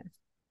season.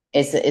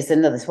 It's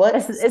another what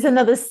It's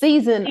another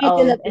season season of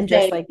of the And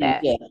Just same Like thing.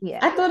 That. Yeah, Yeah.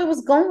 I thought it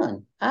was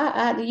gone.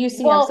 You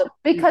see, I'm Well, so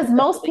because confused.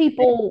 most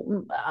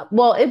people,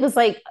 well, it was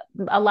like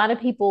a lot of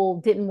people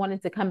didn't want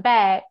it to come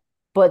back,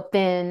 but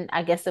then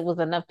I guess it was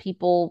enough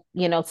people,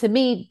 to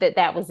me,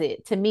 that was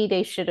it. To me,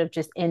 they should have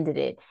just ended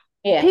it.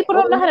 Yeah. People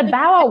Well, don't know how to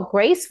bow out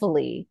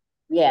gracefully.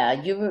 yeah.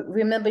 You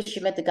remember she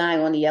met the guy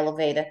on the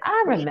elevator?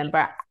 I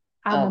remember.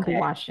 I won't be Okay.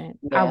 watching it.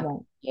 I Yeah.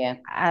 won't. Yeah.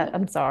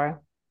 I'm sorry.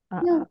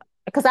 No,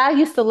 Because I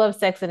used to love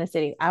Sex in the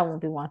City. I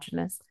won't be watching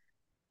this.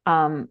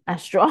 I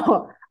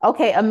strong.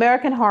 Okay,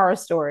 American Horror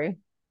Story.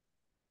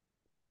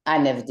 I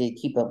never did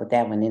keep up with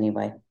that one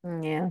anyway.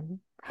 Yeah.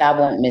 I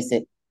won't miss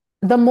it.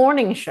 The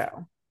Morning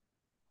Show.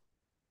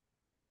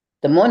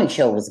 The morning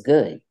show was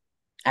good.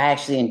 I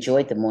actually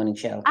enjoyed the morning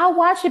show. I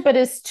watch it, but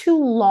it's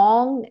too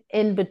long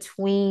in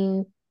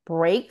between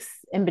breaks,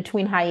 in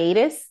between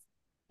hiatus.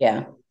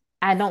 Yeah.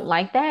 I don't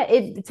like that.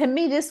 It to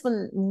me, this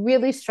one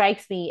really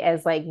strikes me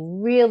as like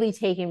really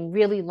taking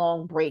really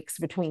long breaks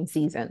between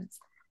seasons.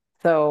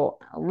 So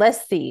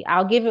let's see.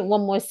 I'll give it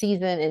one more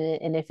season,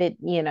 and if it,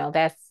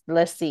 that's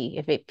let's see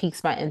if it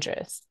piques my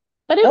interest.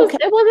 But Okay.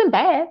 it wasn't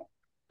bad.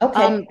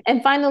 Okay.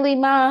 And finally,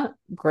 my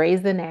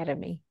Grey's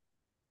Anatomy.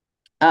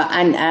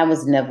 I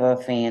was never a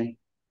fan.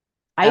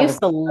 I I was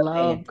used to never a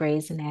fan. love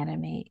Grey's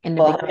Anatomy in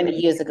the Well, how many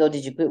beginning. years ago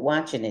did you quit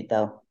watching it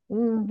though?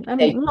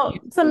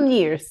 Some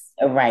years.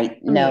 Right.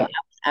 Some No, years.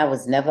 I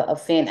was never a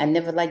fan. I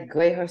never liked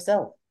Gray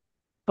herself.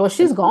 Well,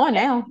 she's gone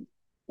now.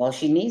 Well,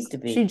 she needs to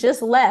She be.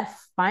 just left Yeah.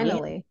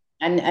 finally.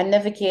 I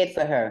never cared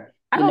for her.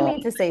 I don't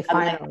mean to say I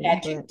like finally,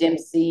 Patrick but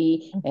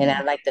Dempsey, and I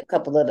mhm. liked a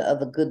couple of the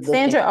other good looking.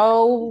 Sandra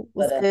Oh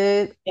was But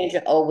good.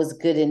 Sandra Oh was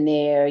good in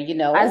there.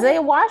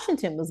 Isaiah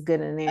Washington was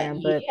good in there,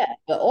 but Yeah,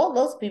 but all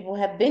those people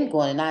have been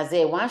going. And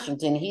Isaiah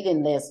Washington, he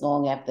didn't last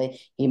long after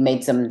he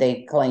made some.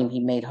 They claim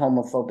he made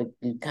homophobic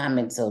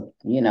comments, or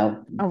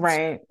all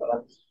right.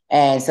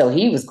 and so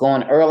he was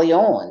gone early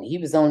on. He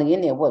was only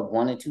in there what,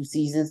 1 or 2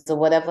 seasons or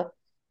whatever.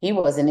 He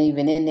wasn't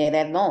even in there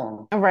that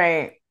long. All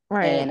right.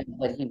 Right. And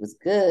but he was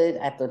good.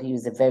 I thought he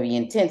was a very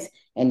intense,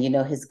 and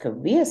his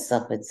career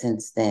suffered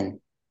since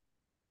then.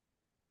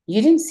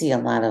 You didn't see a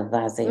lot of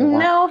Isaiah Washington.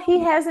 No, he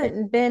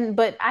hasn't been,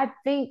 but I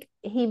think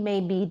he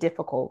may be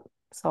difficult.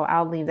 So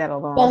I'll leave that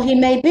Well, alone. he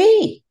may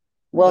be.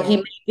 Well, he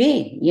Yeah. may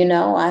be.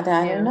 I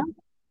don't Yeah. know.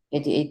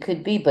 It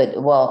could be,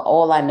 but well,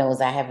 all I know is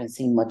I haven't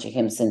seen much of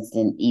him since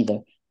then either.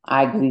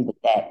 I agree with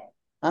that.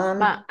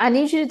 I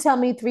need you to tell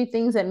me three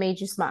things that made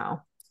you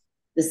smile.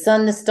 The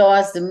sun, the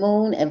stars, the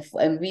moon, and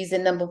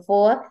reason number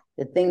four,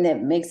 the thing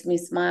that makes me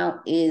smile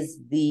is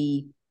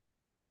the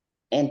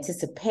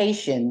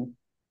anticipation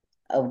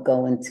of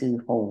going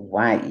to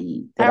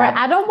Hawaii. That All right. I've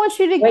I don't want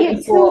you to waiting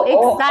get too for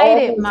all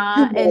excited, those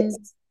Ma, and 2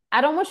 months. I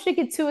don't want you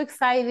to get too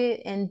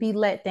excited and be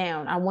let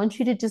down. I want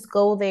you to just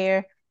go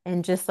there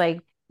and just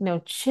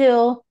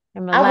chill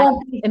and I relax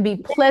won't be and be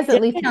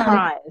pleasantly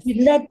surprised.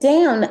 let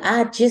down.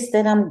 I just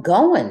that I'm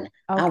going.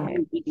 I Okay.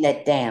 won't be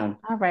let down.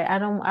 All right.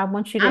 I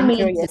want you to I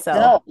enjoy mean to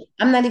yourself. go.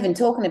 I'm not even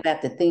talking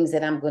about the things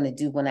that I'm going to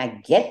do when I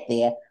get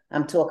there.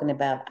 I'm talking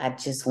about I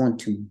just want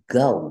to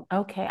go.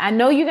 Okay. I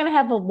know you're gonna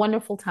have a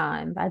wonderful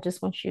time. I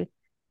just want you.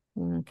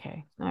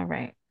 Okay. All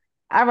right.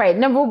 All right.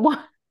 Number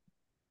one.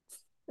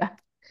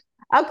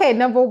 Okay,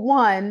 number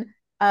one.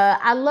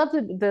 I love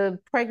the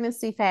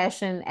pregnancy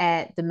fashion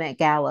at the Met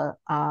Gala.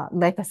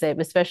 Like I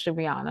said,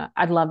 especially Rihanna.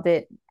 I loved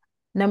it.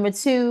 Number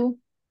two,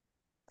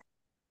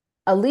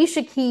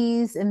 Alicia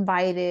Keys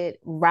invited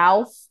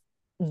Ralph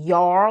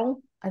Yarl.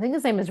 I think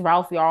his name is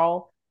Ralph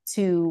Yarl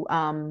to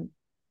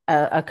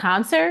a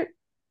concert.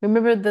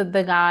 Remember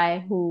the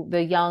guy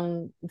the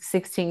young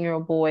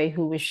 16-year-old boy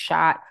who was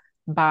shot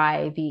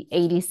by the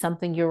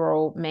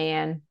 80-something-year-old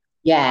man.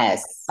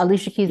 Yes.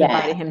 Alicia Keys Yes.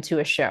 invited him to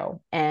a show,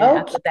 and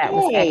I thought that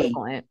was Okay.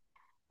 excellent.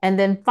 And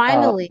then Oh,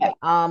 finally, that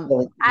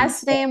really I nice.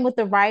 stand with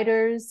the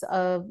writers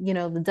of,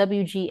 the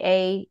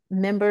WGA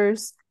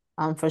members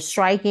for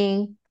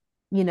striking.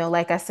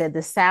 Like I said,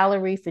 the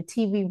salary for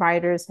TV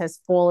writers has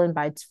fallen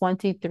by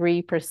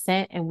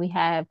 23%, and we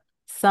have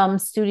some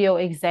studio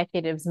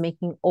executives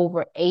making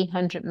over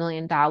 $800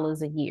 million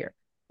a year.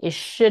 It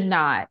should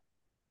not,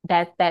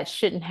 that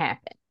shouldn't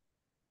happen.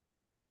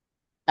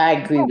 I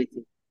agree with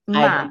you. I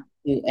agree Ma, with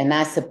you. And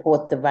I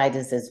support the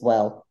writers as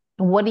well.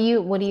 what do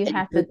you And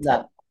have to, good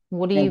luck.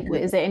 And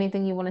good is there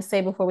anything you want to say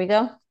before we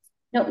go?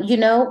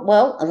 No,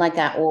 well, like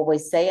I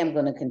always say, I'm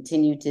going to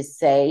continue to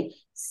say,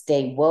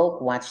 stay woke,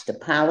 watch the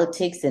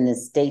politics in the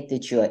state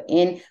that you're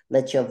in,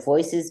 let your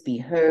voices be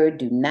heard.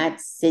 Do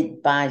not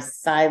sit by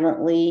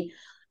silently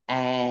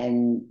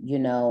and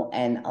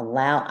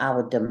allow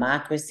our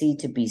democracy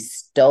to be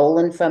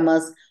stolen from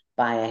us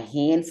by a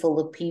handful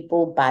of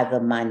people, by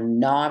the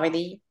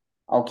minority,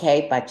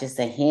 okay, by just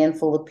a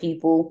handful of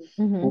people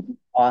who,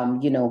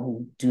 Mm-hmm.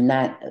 who do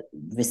not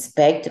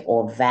respect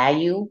or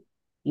value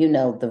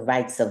the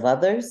rights of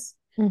others.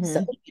 So,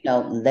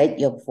 Mm-hmm. let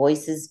your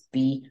voices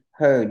be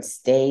heard.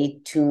 Stay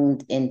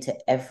tuned into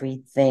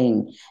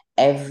everything.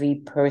 Every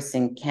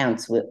person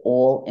counts. We're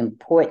all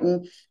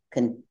important.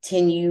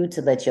 Continue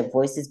to let your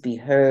voices be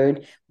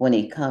heard when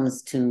it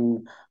comes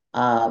to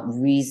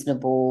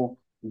reasonable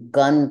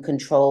gun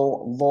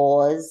control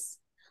laws,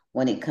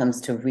 when it comes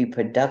to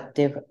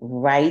reproductive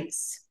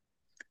rights,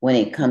 when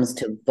it comes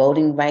to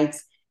voting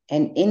rights,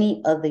 and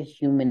any other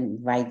human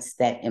rights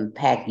that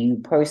impact you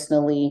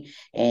personally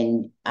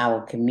and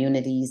our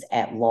communities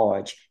at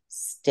large.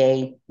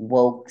 Stay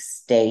woke,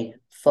 stay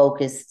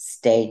focused,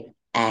 stay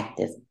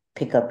active.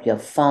 Pick up your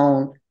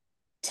phone,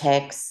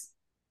 text,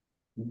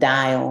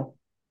 dial,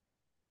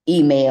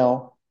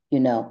 email,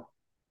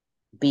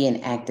 be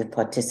an active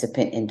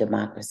participant in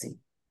democracy.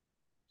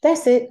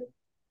 That's it.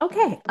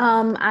 Okay.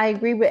 I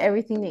agree with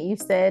everything that you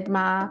said,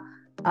 Ma.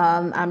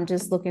 I'm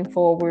just looking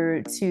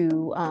forward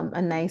to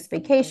a nice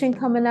vacation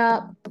coming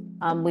up.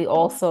 We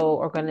also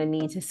are going to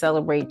need to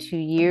celebrate 2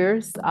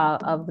 years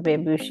of the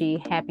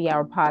Bambushi Happy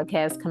Hour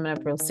podcast coming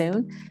up real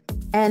soon.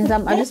 And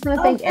I just want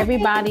to thank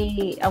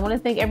everybody. I want to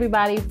thank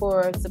everybody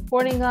for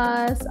supporting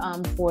us,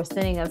 for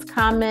sending us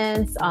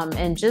comments,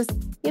 and just,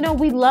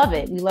 we love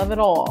it. We love it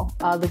all,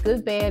 the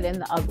good, bad,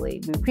 and the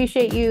ugly. We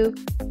appreciate you,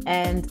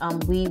 and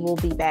we will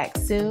be back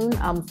soon.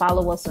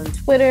 Follow us on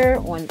Twitter,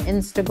 on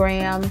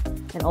Instagram,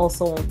 and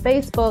also on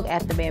Facebook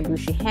at the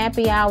Bambushi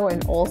Happy Hour,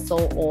 and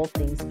also All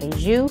Things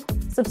Beiju.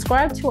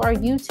 Subscribe to our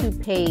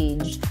YouTube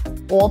page,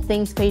 All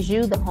Things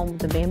Beiju, the home of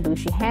the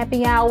Bambushi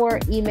Happy Hour.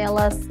 Email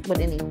us with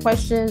any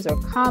questions or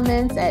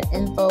comments at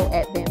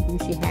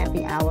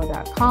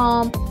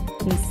info@bambushihappyhour.com.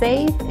 Be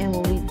safe, and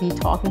we'll be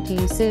talking to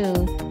you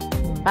soon.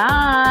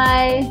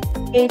 Bye.